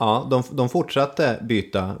USA. Ja, de fortsatte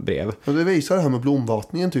byta brev. Och det visar det här med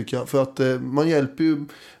blomvattningen tycker jag. För att man hjälper ju,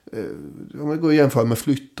 om man går och jämför med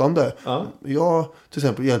flyttande. Ja. Jag till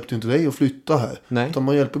exempel hjälpte inte dig att flytta här. Nej. Utan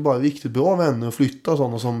man hjälper bara riktigt bra vänner att flytta,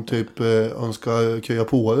 sådana som typ önskar köja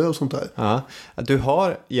på det och sånt där. Ja, du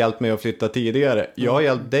har hjälpt mig att flytta tidigare. Jag har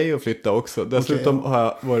hjälpt dig att flytta också. Dessutom har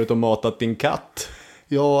jag varit och matat din katt.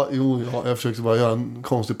 Ja, jag försöker bara göra en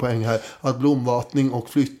konstig poäng här. Att blomvattning och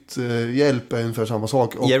flytthjälp är ungefär samma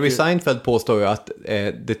sak. Och Jerry Seinfeld påstår ju att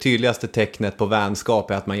det tydligaste tecknet på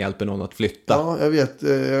vänskap är att man hjälper någon att flytta. Ja, jag vet.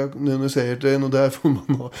 Nu när du säger det är nog därför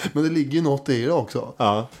man har. Men det ligger ju något i det också.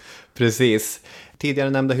 Ja, precis. Tidigare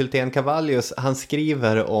nämnda Hylten Cavallius, han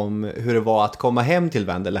skriver om hur det var att komma hem till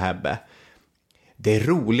Vendela Hebbe. Det är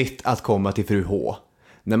roligt att komma till fru H.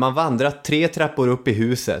 När man vandrat 3 trappor upp i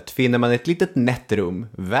huset finner man ett litet nättrum,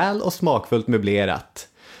 väl och smakfullt möblerat.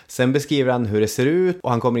 Sen beskriver han hur det ser ut och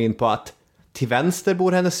han kommer in på att till vänster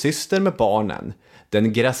bor hennes syster med barnen,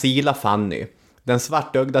 den gracila Fanny, den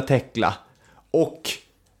svartögda Tekla och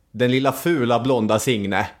den lilla fula blonda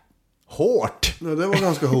Signe. Hårt! Ja, det var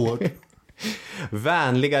ganska hårt.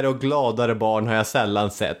 Vänligare och gladare barn har jag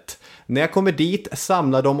sällan sett. När jag kommer dit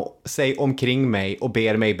samlar de sig omkring mig och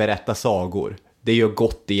ber mig berätta sagor. Det gör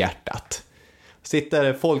gott i hjärtat.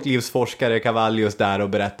 Sitter folklivsforskare Cavallius där och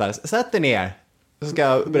berättar. Sätt dig ner, så ska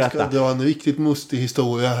jag berätta. Jag ska dra en riktigt mustig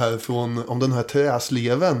historia här om den här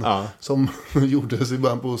träsleven som gjordes i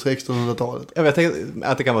början på 1600-talet. Jag vet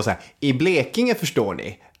att det kan vara så här. I Blekinge förstår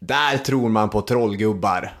ni, där tror man på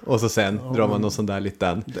trollgubbar. Och så sen drar man någon sån där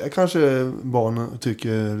liten. Det kanske barnen tycker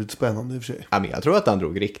är lite spännande i och för sig. Ja, men jag tror att han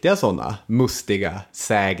drog riktiga sådana mustiga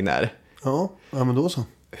sägner. Ja, men då så.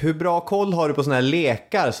 Hur bra koll har du på såna här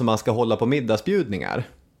lekar som man ska hålla på middagsbjudningar?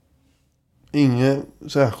 Inget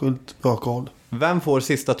särskilt bra koll. Vem får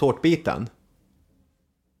sista tårtbiten?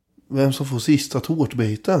 Vem som får sista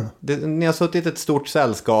tårtbiten? Ni har suttit i ett stort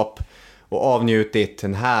sällskap och avnjutit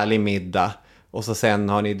en härlig middag. Och så sen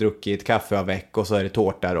har ni druckit kaffe av veck och så är det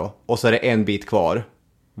tårta då. Och så är det en bit kvar.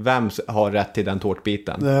 Vem har rätt till den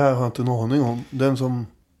tårtbiten? Det här har jag inte en aning om. Den som...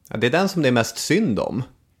 Ja, det är den som det är mest synd om.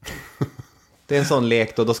 Det är en sån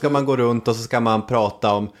lek då ska man gå runt och så ska man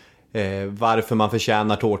prata om varför man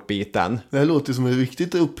förtjänar tårtbiten. Det här låter som ett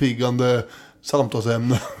riktigt uppiggande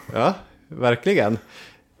samtalsämne. Ja, verkligen.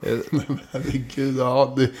 Herregud, jag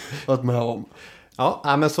hade varit med om.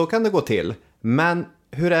 Ja, men så kan det gå till. Men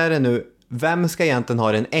hur är det nu? Vem ska egentligen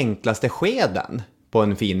ha den enklaste skeden på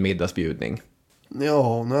en fin middagsbjudning?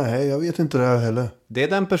 Ja, nej, jag vet inte det här heller. Det är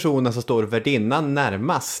den personen som står värdinnan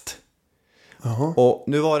närmast. Jaha. Och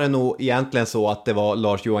nu var det nog egentligen så att det var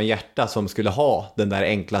Lars Johan Hjärta som skulle ha den där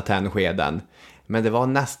enkla tändskeden. Men det var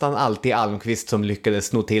nästan alltid Almqvist som lyckades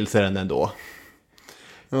sno till sig den ändå.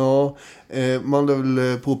 Ja, man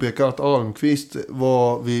vill påpeka att Almqvist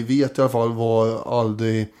vi vet i alla fall, var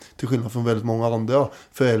aldrig, till skillnad från väldigt många andra,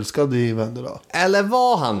 förälskad i Vendela. Eller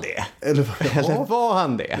var han det? Eller var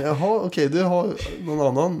han det? Jaha, okej, det har någon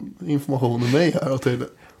annan information än mig här till.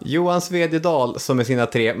 Johan Svedjedal, som med sina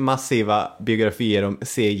 3 massiva biografier om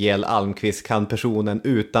C.J.L. Almqvist kan personen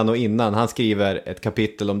utan och innan, han skriver ett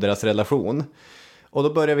kapitel om deras relation. Och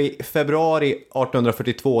då börjar vi i februari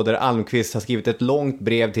 1842 där Almqvist har skrivit ett långt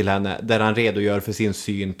brev till henne där han redogör för sin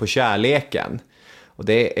syn på kärleken. Och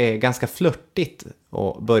det är ganska flörtigt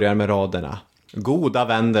och börjar med raderna. Goda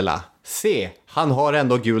Vendela, se, han har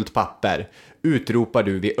ändå gult papper, utropar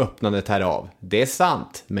du vid öppnandet härav. Det är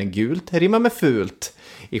sant, men gult rimmar med fult.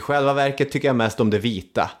 I själva verket tycker jag mest om det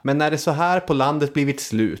vita, men när det så här på landet blivit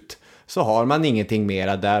slut så har man ingenting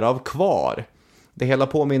mera därav kvar. Det hela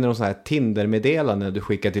påminner om så här Tinder-meddelande du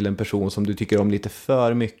skickar till en person som du tycker om lite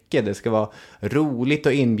för mycket. Det ska vara roligt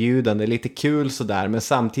och inbjudande, lite kul sådär, men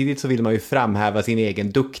samtidigt så vill man ju framhäva sin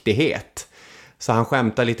egen duktighet. Så han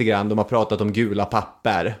skämtar lite grann, de har pratat om gula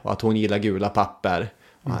papper och att hon gillar gula papper.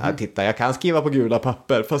 Titta, jag kan skriva på gula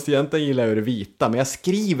papper, fast egentligen gillar jag det vita, men jag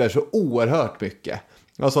skriver så oerhört mycket.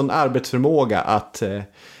 Jag har sån arbetsförmåga att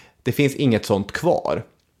det finns inget sånt kvar.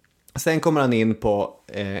 Sen kommer han in på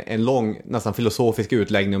en lång, nästan filosofisk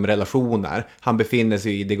utläggning om relationer. Han befinner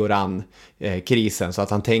sig i Degoran-krisen, så att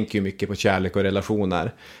han tänker ju mycket på kärlek och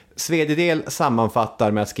relationer. Svedjedel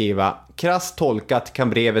sammanfattar med att skriva: krasst tolkat kan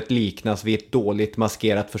brevet liknas vid ett dåligt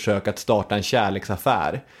maskerat försök att starta en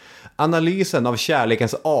kärleksaffär. Analysen av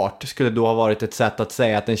kärlekens art skulle då ha varit ett sätt att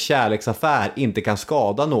säga att en kärleksaffär inte kan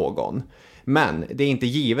skada någon. Men det är inte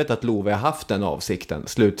givet att Love har haft den avsikten,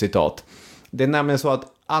 slutcitat. Det är nämligen så att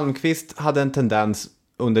Almqvist hade en tendens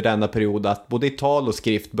under denna period att både i tal och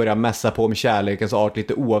skrift börja mässa på om kärlekens art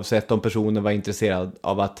lite oavsett om personen var intresserad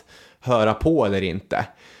av att höra på eller inte.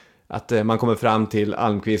 Att man kommer fram till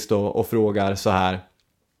Almqvist och frågar så här: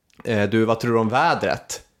 du, vad tror du om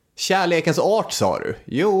vädret? Kärlekens art, sa du?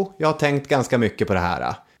 Jo, jag har tänkt ganska mycket på det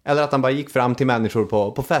här. Eller att han bara gick fram till människor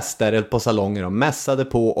på fester eller på salonger och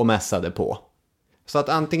mässade på. Så att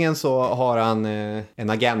antingen så har han en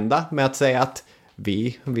agenda med att säga att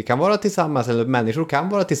vi kan vara tillsammans, eller människor kan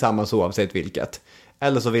vara tillsammans oavsett vilket.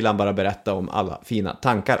 Eller så vill han bara berätta om alla fina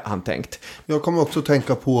tankar han tänkt. Jag kommer också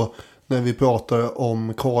tänka på när vi pratar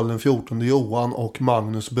om Karl XIV Johan och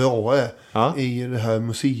Magnus Brahe i det här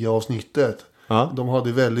museiavsnittet. Ja. De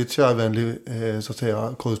hade väldigt kärvänlig så att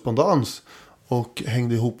säga korrespondens och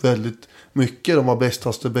hängde ihop väldigt mycket. De var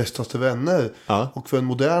bästaste vänner. Ja. Och för en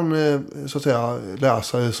modern så att säga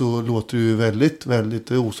läsare så låter det ju väldigt,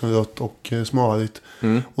 väldigt rosenrött och smörigt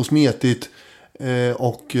och smetigt.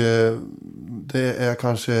 Och det är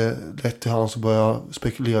kanske lätt till hans att börja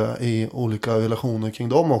spekulera i olika relationer kring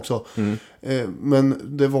dem också. Men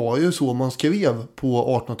det var ju så man skrev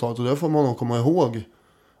på 1800-talet, och det får man nog komma ihåg.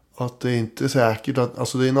 Att det är inte säkert att,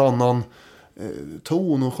 alltså det är en annan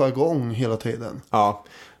ton och jargong hela tiden. Ja,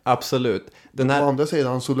 absolut. På andra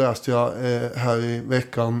sidan så läste jag här i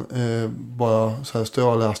veckan bara så här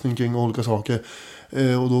ströläsning kring olika saker.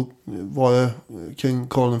 Och då var det kring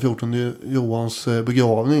Karl XIV Johans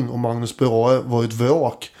begravning, och Magnus Brahe var ett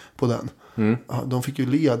vrak på den. De fick ju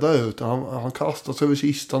leda ut. Han kastade sig över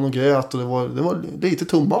kistan och grät, och det var lite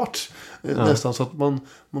too much nästan, så att man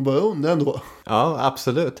börjar undra ändå. Ja,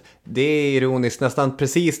 absolut. Det är ironiskt. Nästan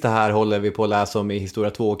precis det här håller vi på att läsa om i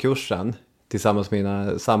Historia 2-kursen tillsammans med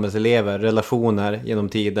mina samhällselever, relationer genom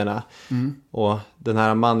tiderna. Och den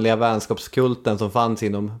här manliga vänskapskulten som fanns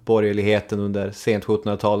inom borgerligheten under sent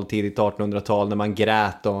 1700-tal och tidigt 1800-tal, när man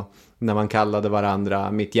grät och när man kallade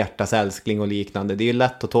varandra mitt hjärtas älskling och liknande. Det är ju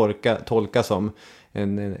lätt att tolka som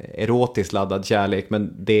en erotiskt laddad kärlek,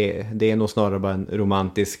 men det är nog snarare bara en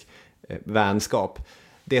romantisk vänskap.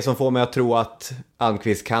 Det som får mig att tro att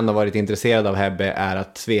Almqvist kan ha varit intresserad av Hebbe är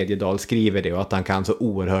att Svedjedal skriver det, och att han kan så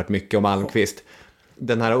oerhört mycket om Almqvist.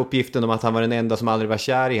 Den här uppgiften om att han var den enda som aldrig var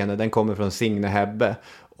kär i henne, den kommer från Signe Hebbe.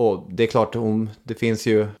 Och det är klart, det finns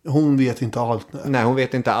ju... Hon vet inte allt. Nej, hon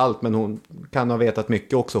vet inte allt, men hon kan ha vetat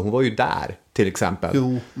mycket också. Hon var ju där, till exempel.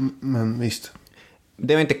 Jo, men visst.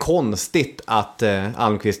 Det var inte konstigt att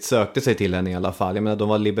Almqvist sökte sig till henne i alla fall. Jag menar, de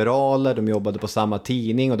var liberaler, de jobbade på samma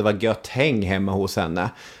tidning och det var gött häng hemma hos henne.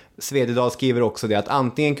 Svedjedal skriver också det, att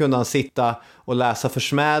antingen kunde han sitta och läsa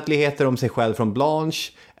försmädligheter om sig själv från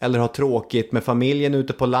Blanche, eller ha tråkigt med familjen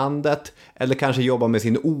ute på landet, eller kanske jobba med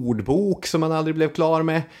sin ordbok som han aldrig blev klar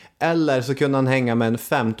med, eller så kunde han hänga med en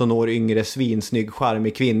 15 år yngre svinsnygg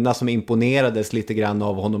charmig kvinna som imponerades lite grann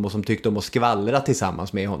av honom och som tyckte om att skvallra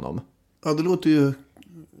tillsammans med honom. Ja, det låter ju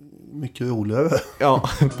mycket roligare. Ja,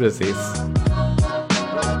 precis.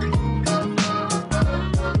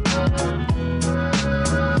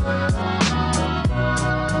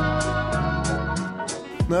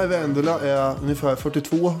 när Vendela är ungefär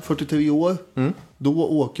 42-43 år, då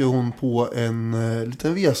åker hon på en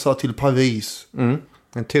liten resa till Paris.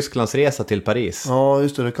 En Tysklandsresa till Paris. Ja,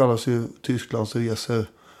 just det. Det kallas ju Tysklandsresor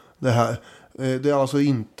det här. Det är alltså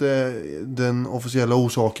inte den officiella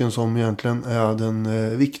orsaken som egentligen är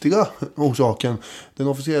den viktiga orsaken. Den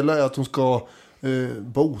officiella är att de ska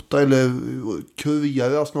bota eller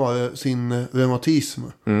kurera snarare sin reumatism.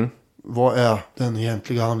 Vad är den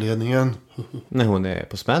egentliga anledningen? När hon är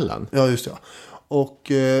på smällen. Ja, just det.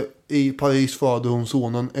 Och i Paris födde hon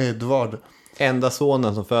sonen Edvard. Enda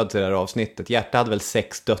sonen som föds i det här avsnittet. Hjärta hade väl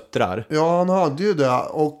 6 döttrar. Ja, han hade ju det.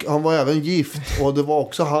 Och han var även gift. Och det var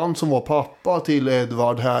också han som var pappa till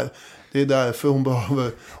Edvard här. Det är därför hon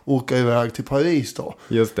behöver åka iväg till Paris då.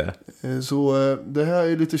 Just det. Så det här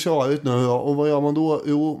är lite körigt nu. Och vad gör man då?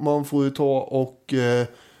 Jo, man får ju ta och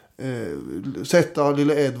sätta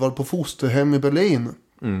lilla Edvard på fosterhem i Berlin.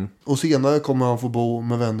 Och senare kommer han få bo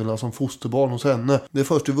med Vendela som fosterbarn hos henne. Det är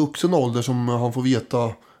först i vuxen ålder som han får veta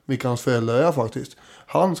vilka hans föräldrar är faktiskt.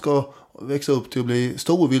 Han ska växa upp till att bli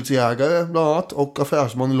storviltsjägare bland annat och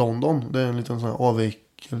affärsman i London. Det är en liten sån här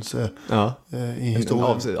avvikelse i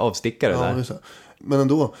historien. En avstickare där. Men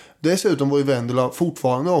ändå. Dessutom var ju Vendela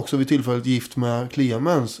fortfarande också vid tillfället gift med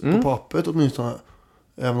Clemens på pappret åtminstone.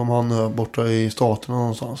 Även om han är borta i staterna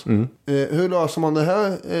någonstans. Hur löser man det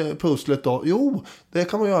här pusslet då? Jo, det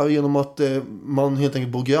kan man göra genom att man helt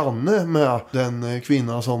enkelt bor granne med den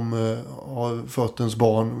kvinna som har fött ens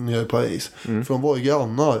barn nere i Paris. För de var ju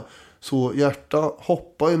grannar. Så Hjärta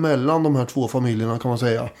hoppar emellan de här två familjerna kan man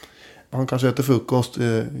säga. Han kanske äter frukost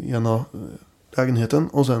i ena lägenheten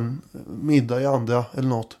och sen middag i andra eller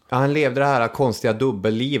något. Ja, han levde det här konstiga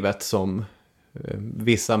dubbellivet som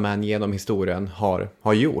vissa män genom historien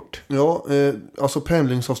har gjort. Ja, alltså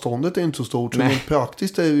pendlingsavståndet är inte så stort. Så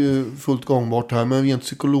praktiskt är det ju fullt gångbart här. Men rent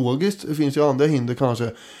psykologiskt det finns ju andra hinder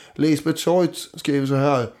kanske. Lisbeth Scheutz skriver så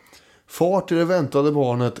här. Far till det väntade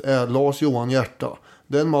barnet är Lars Johan Hjärta.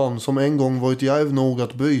 Den man som en gång varit djärv nog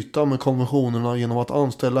att bryta med konventionerna genom att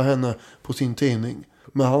anställa henne på sin tidning.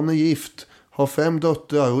 Men han är gift, har 5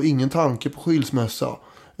 döttrar och ingen tanke på skilsmässa.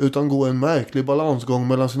 Utan går en märklig balansgång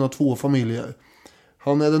mellan sina 2 familjer.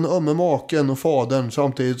 Han är den ömme maken och fadern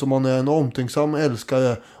samtidigt som han är en omtänksam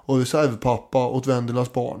älskare och reservpappa åt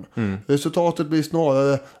Vendelas barn. Resultatet blir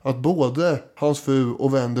snarare att både hans fru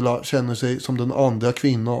och Vendela känner sig som den andra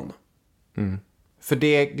kvinnan. För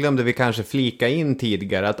det glömde vi kanske flika in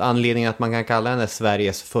tidigare, att anledningen att man kan kalla henne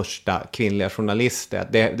Sveriges första kvinnliga journalist,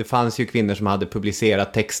 det fanns ju kvinnor som hade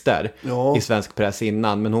publicerat texter i svensk press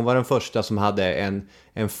innan, men hon var den första som hade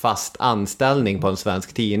en fast anställning på en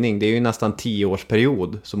svensk tidning. Det är ju nästan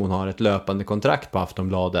 10-årsperiod som hon har ett löpande kontrakt på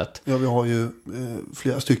Aftonbladet. Ja, vi har ju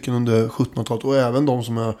flera stycken under 1700-talet och även de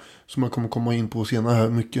som jag kommer komma in på senare här,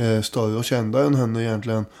 mycket större och kända än henne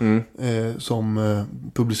egentligen, som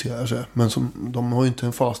publicerar sig. Men de har ju inte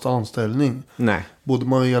en fast anställning. Nej. Både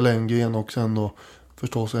Maria Lenngren och sen då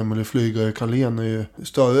förstås Emily Flygare Carlén är ju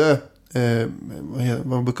större,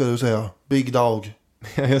 vad brukar du säga? Big dog.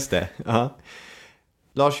 Ja, just det. Ja.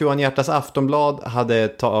 Lars Johan Hjärtas Aftonblad hade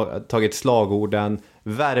tagit slagorden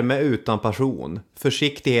värme utan passion,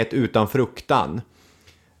 försiktighet utan fruktan.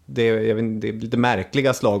 Det är lite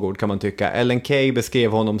märkliga slagord kan man tycka. Ellen Key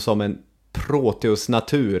beskrev honom som en Proteus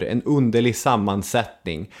natur, en underlig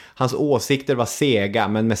sammansättning. Hans åsikter var sega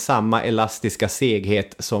men med samma elastiska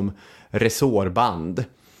seghet som resårband.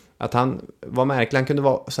 Att han var märklig, han kunde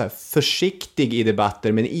vara så här försiktig i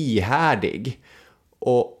debatter men ihärdig.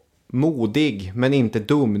 Och modig men inte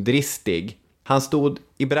dumdristig. Han stod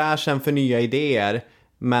i bräschen för nya idéer,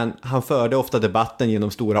 men han förde ofta debatten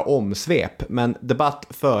genom stora omsvep. Men debatt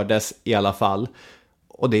fördes i alla fall.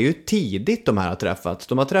 Och det är ju tidigt de här har träffats.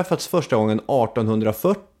 De har träffats första gången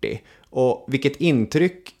 1840. Och vilket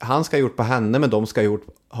intryck han ska ha gjort på henne, men de ska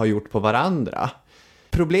ha gjort på varandra.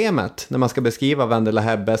 Problemet när man ska beskriva Vendela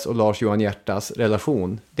Hebbes och Lars Johan Hjärtas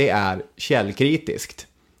relation, det är källkritiskt.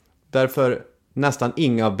 Därför nästan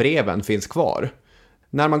inga av breven finns kvar.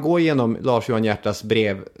 När man går igenom Lars Johan Hjärtas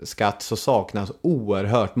brevskatt så saknas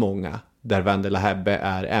oerhört många där Vendela Hebbe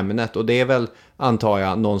är ämnet. Och det är väl, antar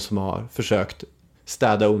jag, någon som har försökt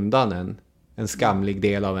städa undan en skamlig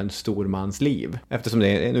del av en stormans liv. Eftersom det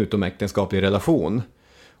är en utomäktenskaplig relation.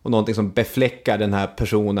 Och någonting som befläckar den här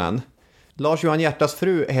personen. Lars Johan Hjärtas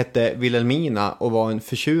fru hette Wilhelmina och var en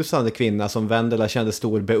förtjusande kvinna som Vendela kände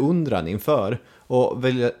stor beundran inför.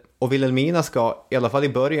 Och Wilhelmina ska i alla fall i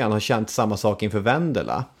början ha känt samma sak inför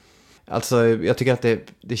Vendela. Alltså jag tycker att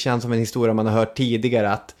det känns som en historia man har hört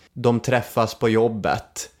tidigare, att de träffas på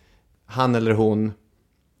jobbet. Han eller hon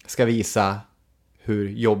ska visa hur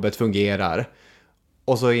jobbet fungerar.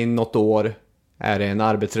 Och så i något år är det en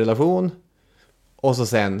arbetsrelation och så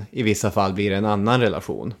sen i vissa fall blir det en annan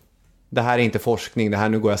relation. Det här är inte forskning, det här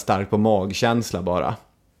nu går jag starkt på magkänsla bara.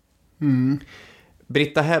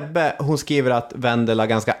 Britta Hebbe, hon skriver att Wendela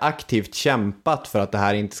ganska aktivt kämpat för att det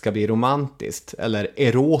här inte ska bli romantiskt eller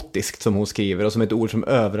erotiskt som hon skriver, och som ett ord som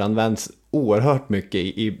överanvänds oerhört mycket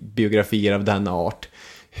i biografier av denna art.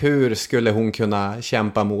 Hur skulle hon kunna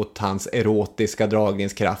kämpa mot hans erotiska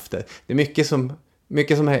dragningskrafter? Det är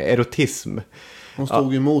mycket som är erotism. Hon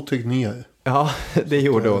stod emot Tegnér. Ja, det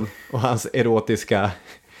gjorde hon. Och hans erotiska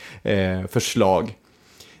förslag.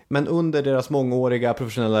 Men under deras mångåriga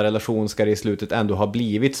professionella relation ska det i slutet ändå ha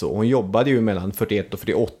blivit så. Hon jobbade ju mellan 41 och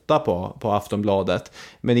 48 på Aftonbladet.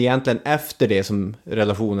 Men egentligen efter det som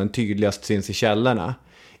relationen tydligast syns i källorna.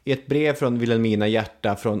 I ett brev från Wilhelmina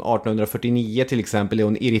Hierta från 1849 till exempel är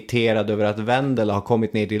hon irriterad över att Wendela har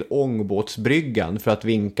kommit ner till ångbåtsbryggan för att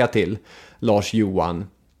vinka till Lars Johan.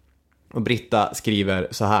 Och Britta skriver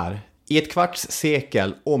så här: i ett kvarts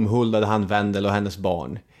sekel omhuldade han Wendela och hennes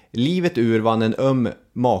barn. Livet ur var han en öm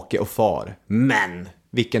make och far. Men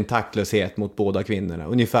vilken taktlöshet mot båda kvinnorna.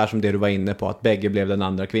 Ungefär som det du var inne på, att bägge blev den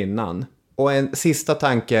andra kvinnan. Och en sista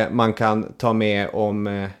tanke man kan ta med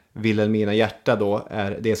om Wilhelmina Hierta då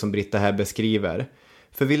är det som Britta här beskriver.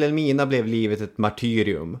 För Wilhelmina blev livet ett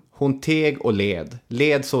martyrium. Hon teg och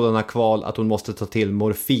led sådana kval att hon måste ta till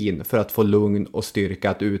morfin för att få lugn och styrka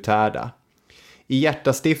att uthärda. I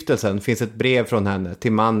Hjärtastiftelsen finns ett brev från henne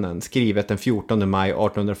till mannen skrivet den 14 maj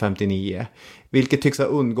 1859, vilket tycks ha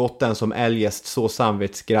undgått den som eljest så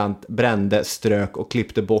samvetsgrant brände, strök och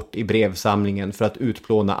klippte bort i brevsamlingen för att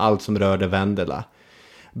utplåna allt som rörde Wendela.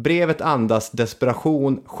 Brevet andas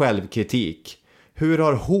desperation, självkritik. Hur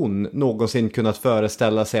har hon någonsin kunnat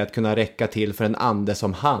föreställa sig att kunna räcka till för en ande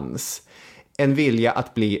som hans? En vilja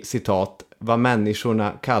att bli, citat, vad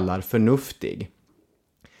människorna kallar förnuftig.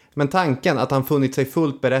 Men tanken att han funnit sig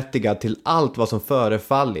fullt berättigad till allt vad som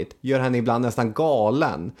förefallit gör henne ibland nästan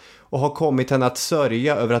galen och har kommit henne att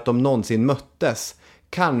sörja över att de någonsin möttes.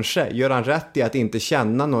 Kanske gör han rätt i att inte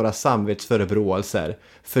känna några samvetsförebråelser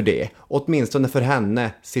för det, åtminstone för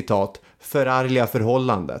henne, citat, förargliga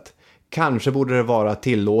förhållandet. Kanske borde det vara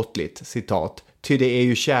tillåtligt, citat, ty det är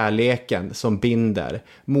ju kärleken som binder,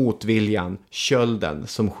 motviljan, kölden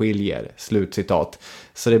som skiljer, slutcitat.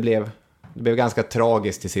 Så det blev ganska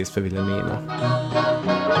tragiskt till sist för Wilhelmina.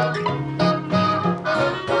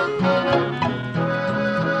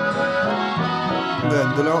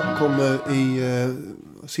 Wendela kommer i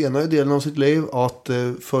senare delen av sitt liv att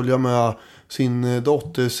följa med sin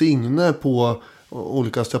dotter Signe på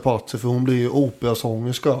olika strapatser, för hon blir ju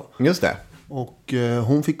operasångerska. Just det. Och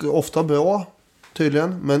hon fick ofta bra,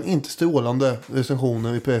 tydligen, men inte strålande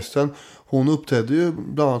recensioner i pressen. Hon uppträdde ju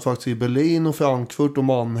bland annat faktiskt i Berlin och Frankfurt och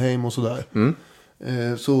Mannheim och sådär.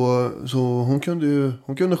 Så hon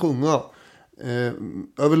kunde sjunga.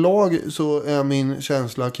 Överlag så är min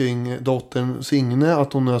känsla kring dottern Signe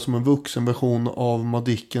att hon är som en vuxen version av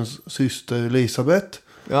Madickens syster Elisabeth.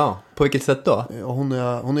 Ja, på vilket sätt då?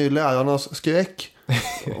 Hon är ju lärarnas skräck.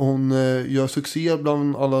 Hon gör succé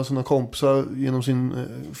bland alla sina kompisar genom sin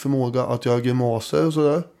förmåga att göra grimaser och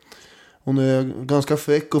sådär. Hon är ganska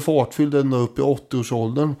fräck och fartfylld ända upp i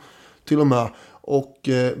 80-årsåldern till och med. Och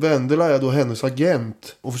Wendela är då hennes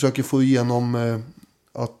agent och försöker få igenom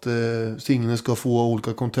att Signe ska få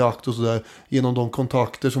olika kontrakt och sådär genom de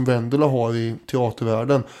kontakter som Wendela har i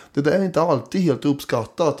teatervärlden. Det där är inte alltid helt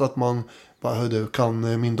uppskattat, att man bara, hörde,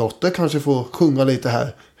 kan min dotter kanske få sjunga lite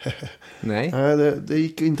här? Nej. Det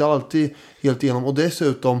gick inte alltid helt igenom. Och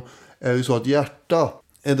dessutom är det ju så att Hierta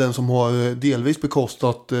är den som har delvis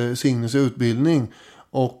bekostat Signes utbildning.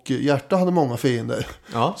 Och Hierta hade många fiender.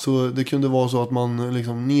 Ja. Så det kunde vara så att man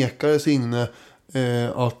liksom nekade Signe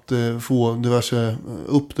att få diverse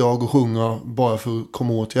uppdrag och sjunga bara för att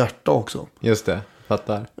komma åt Hierta också. Just det,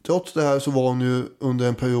 fattar. Trots det här så var hon ju under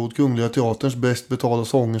en period Kungliga Teaterns bäst betalda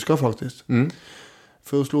sångerska faktiskt.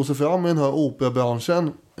 För att slå sig fram i den här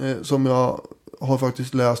operabranschen som jag har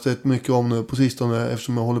faktiskt läst rätt mycket om nu på sistone,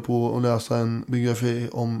 eftersom jag håller på att läsa en biografi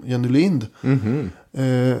om Jenny Lind.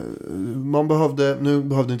 Nu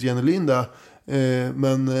behövde inte Jenny Lind där,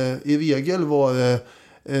 men i regel var det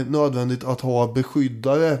nödvändigt att ha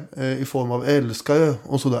beskyddare i form av älskare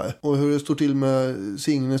och sådär. Och hur det står till med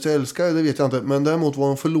Signes älskare, det vet jag inte. Men däremot var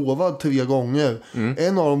hon förlovad 3 gånger.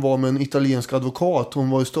 En av dem var med en italiensk advokat. Hon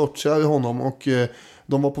var ju störtkär i honom och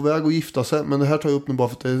de var på väg att gifta sig. Men det här tar jag upp nu bara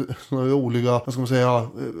för att det är såna roliga, vad ska man säga,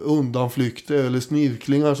 undanflykter eller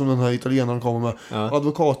snirklingar som den här italienaren kommer med. Ja.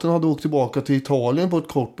 Advokaten hade åkt tillbaka till Italien på ett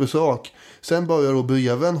kort besök. Sen började då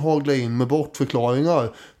breven hagla in med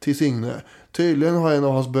bortförklaringar till Signe. Tydligen har en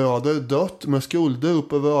av hans bröder dött med skulder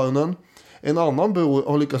upp över öronen. En annan bror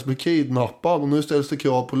har lyckats bli kidnappad och nu ställs det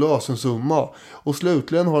krav på lösensumma. Och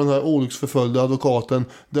slutligen har den här olycksförföljda advokaten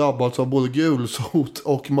drabbats av både gulsot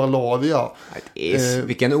och malaria.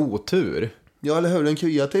 Vilken otur. Ja, eller hur? En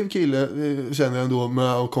kreativ kille känner jag ändå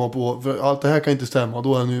med att komma på. För allt det här kan inte stämma.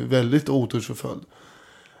 Då är han ju väldigt otursförföljd.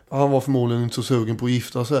 Han var förmodligen inte så sugen på att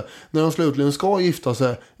gifta sig. När de slutligen ska gifta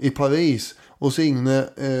sig i Paris och Signe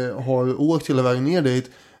har åkt hela vägen ner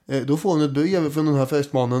dit, då får hon ett brev från den här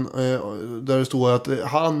fästmannen där det står att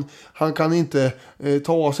han kan inte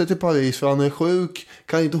ta sig till Paris för han är sjuk.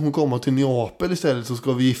 Kan inte hon komma till Neapel istället, så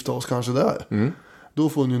ska vi gifta oss kanske där. Då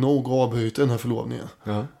får hon ju nog avbryta den här förlovningen.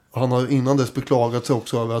 Ja. Han har innan dess beklagat sig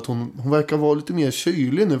också över att hon verkar vara lite mer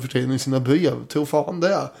kylig nu för tiden i sina brev. Tror fan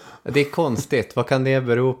det. Det är konstigt. Vad kan det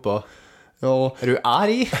bero på? Ja. Är du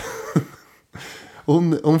arg?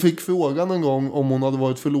 Hon fick frågan en gång om hon hade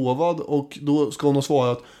varit förlovad, och då ska hon ha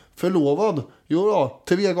svarat: förlovad? Jo då,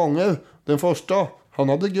 3 gånger. Den första, han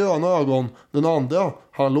hade gröna ögon. Den andra,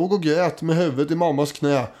 han låg och grät med huvudet i mammas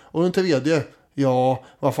knä. Och den tredje, ja,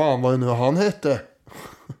 vad fan var det nu han hette?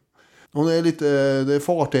 Hon är lite, det är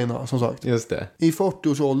fart innan, som sagt. Just det. I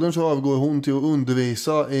 40-årsåldern så övergår hon till att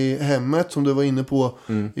undervisa i hemmet, som du var inne på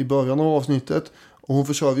i början av avsnittet. Och hon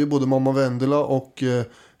försörjer både mamma Vendela och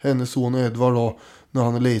hennes son Edvard då, när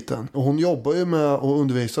han är liten. Och hon jobbar ju med att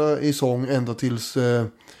undervisa i sång ända tills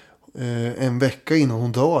en vecka innan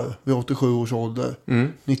hon dör, vid 87 års ålder,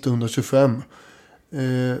 1925.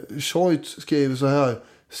 Scheutz skriver så här: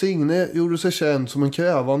 Signe gjorde sig känd som en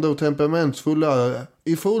krävande och temperamentsfull lärare.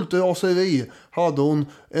 I fullt raseri hade hon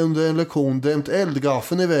under en lektion dämt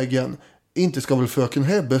eldgaffeln i väggen. Inte ska väl fröken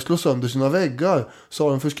Hebbe slå sönder sina väggar, sa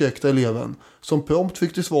den förskräckta eleven, som prompt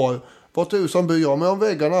fick till svar: vad tusan bryr jag mig om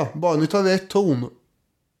väggarna, bara ni tar rätt ton.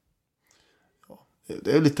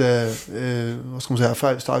 Det är lite, vad ska man säga,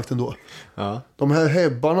 färgstarkt ändå. Ja. De här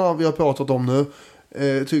Hebbarna vi har pratat om nu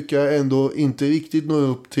tycker jag ändå inte riktigt når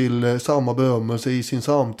upp till samma berömmelse i sin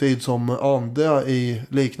samtid som andra i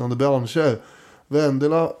liknande branscher.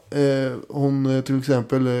 Vendela, hon till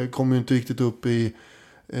exempel kommer ju inte riktigt upp i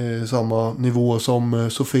samma nivå som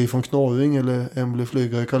Sofie von Knorring eller Emily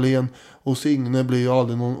Flygare Carlén. Och Signe blir ju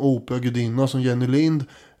aldrig någon operagudinna som Jenny Lind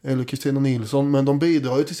eller Kristina Nilsson, men de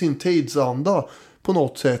bidrar ju till sin tidsanda på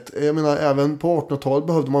något sätt. Jag menar, även på 1800-talet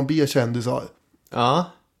behövde man B-kändisar. Ja.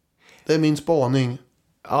 Det är min spaning.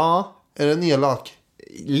 Ja. Är den elak?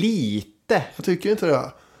 Lite. Jag tycker inte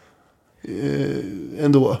det.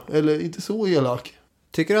 Ändå. Eller inte så elak.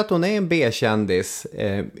 Tycker du att hon är en B-kändis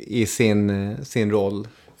i sin roll?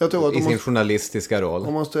 Jag tror att i sin journalistiska roll?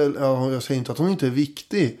 Om man jag säger inte att hon inte är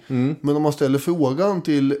viktig. Men om man ställer frågan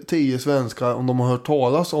till 10 svenskar om de har hört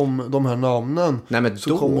talas om de här namnen. Nej, men så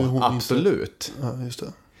då kommer hon absolut. Inte... Ja, just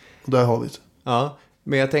det. Och där har vi det. Ja.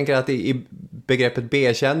 Men jag tänker att i begreppet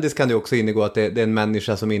B-kändis kan det också ingå att det är en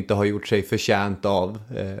människa som inte har gjort sig förtjänt av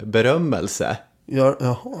berömmelse. Ja,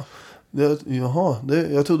 jaha.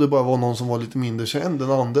 Jag trodde det bara var någon som var lite mindre känd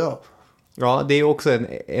än andra. Ja, det är också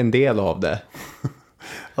en del av det.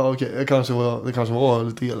 Ja, okej. Det kanske var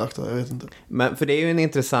lite elakt då, jag vet inte. Men för det är ju en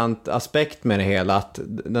intressant aspekt med det hela, att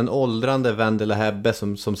den åldrande Vendela Hebbe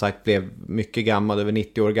som sagt blev mycket gammal, över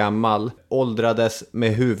 90 år gammal, åldrades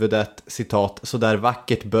med huvudet, citat, så där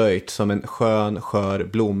vackert böjt som en skör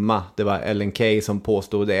blomma. Det var Ellen Key som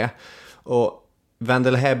påstod det. Och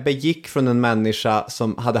Vendela Hebbe gick från en människa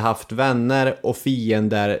som hade haft vänner och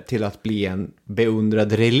fiender till att bli en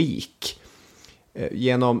beundrad relik.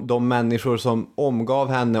 Genom de människor som omgav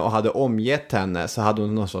henne och hade omgett henne så hade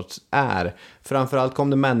hon någon sorts är. Framförallt kom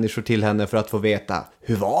det människor till henne för att få veta: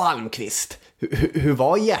 hur var Almqvist? Hur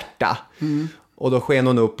var Hjärta? Och då sken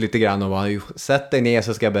hon upp lite grann och var: sätt dig ner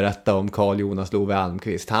så ska jag berätta om Carl Jonas Love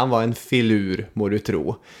Almqvist. Han var en filur, må du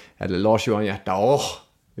tro. Eller Lars Johan Hjärta,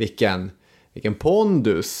 vilken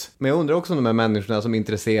pondus. Men jag undrar också om de här människorna som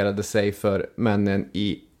intresserade sig för männen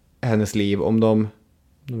i hennes liv, om de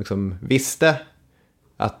liksom visste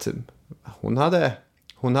att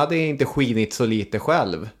hon hade inte skinit så lite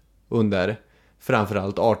själv under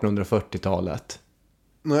framförallt 1840-talet.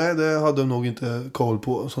 Nej, det hade de nog inte koll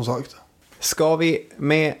på, som sagt. Ska vi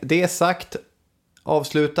med det sagt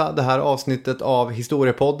avsluta det här avsnittet av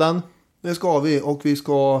Historiepodden? Det ska vi, och vi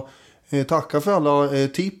ska tacka för alla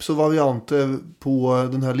tips och varianter på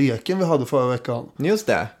den här leken vi hade förra veckan. Just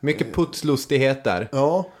det, mycket putslustigheter.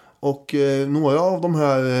 Ja. Och några av de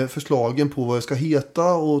här förslagen på vad det ska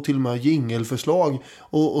heta och till och med jingelförslag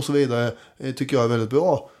och så vidare tycker jag är väldigt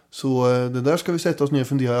bra. Så det där ska vi sätta oss ner och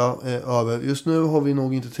fundera över. Just nu har vi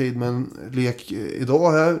nog inte tid med en lek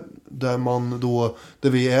idag här där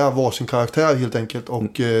vi är varsin karaktär helt enkelt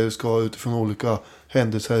och ska utifrån olika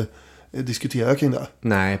händelser diskutera kring det.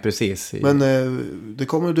 Nej, precis. Men det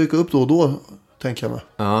kommer att dyka upp då och då, tänker jag mig.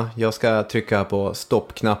 Ja, jag ska trycka på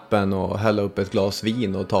stoppknappen och hälla upp ett glas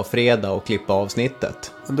vin och ta fredag och klippa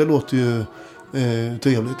avsntttet. Det låter ju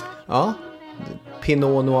trevligt. Ja,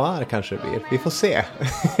 Pinot Noir kanske det blir. Vi får se.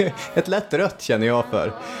 Ett lätt rött känner jag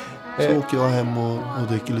för. Så åker jag hem och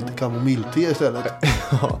dricker lite kamomillte istället.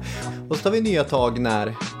 Ja, och så tar vi nya tag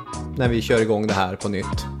när vi kör igång det här på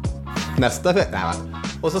nytt. Nästa vecka.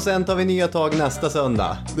 Och så sen tar vi nya tag nästa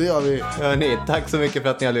söndag. Det gör vi. Hörni, tack så mycket för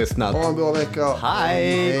att ni har lyssnat. Ha en bra vecka.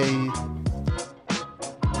 Hej! Hej.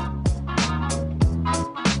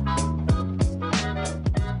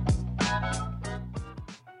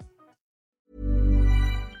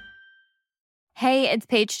 Hey, it's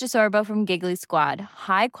Paige DeSorbo from Giggly Squad.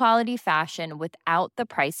 High quality fashion without the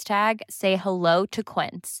price tag. Say hello to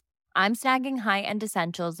Quince. I'm snagging high-end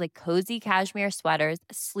essentials like cozy cashmere sweaters,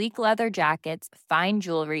 sleek leather jackets, fine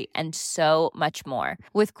jewelry, and so much more.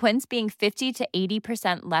 With Quince being 50 to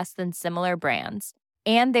 80% less than similar brands.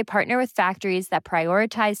 And they partner with factories that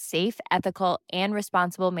prioritize safe, ethical, and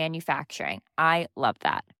responsible manufacturing. I love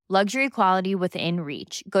that. Luxury quality within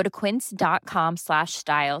reach. Go to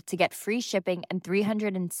quince.com/style to get free shipping and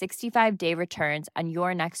 365-day returns on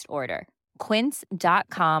your next order.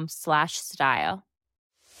 Quince.com/style.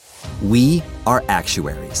 We are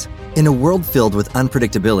actuaries. In a world filled with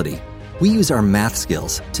unpredictability, we use our math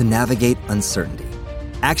skills to navigate uncertainty.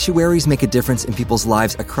 Actuaries make a difference in people's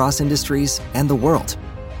lives across industries and the world.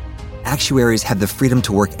 Actuaries have the freedom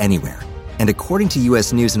to work anywhere. And according to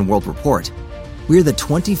U.S. News & World Report, we're the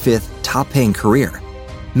 25th top-paying career.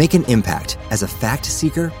 Make an impact as a fact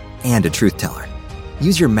seeker and a truth teller.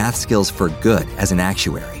 Use your math skills for good as an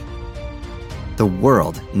actuary. The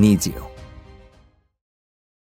world needs you.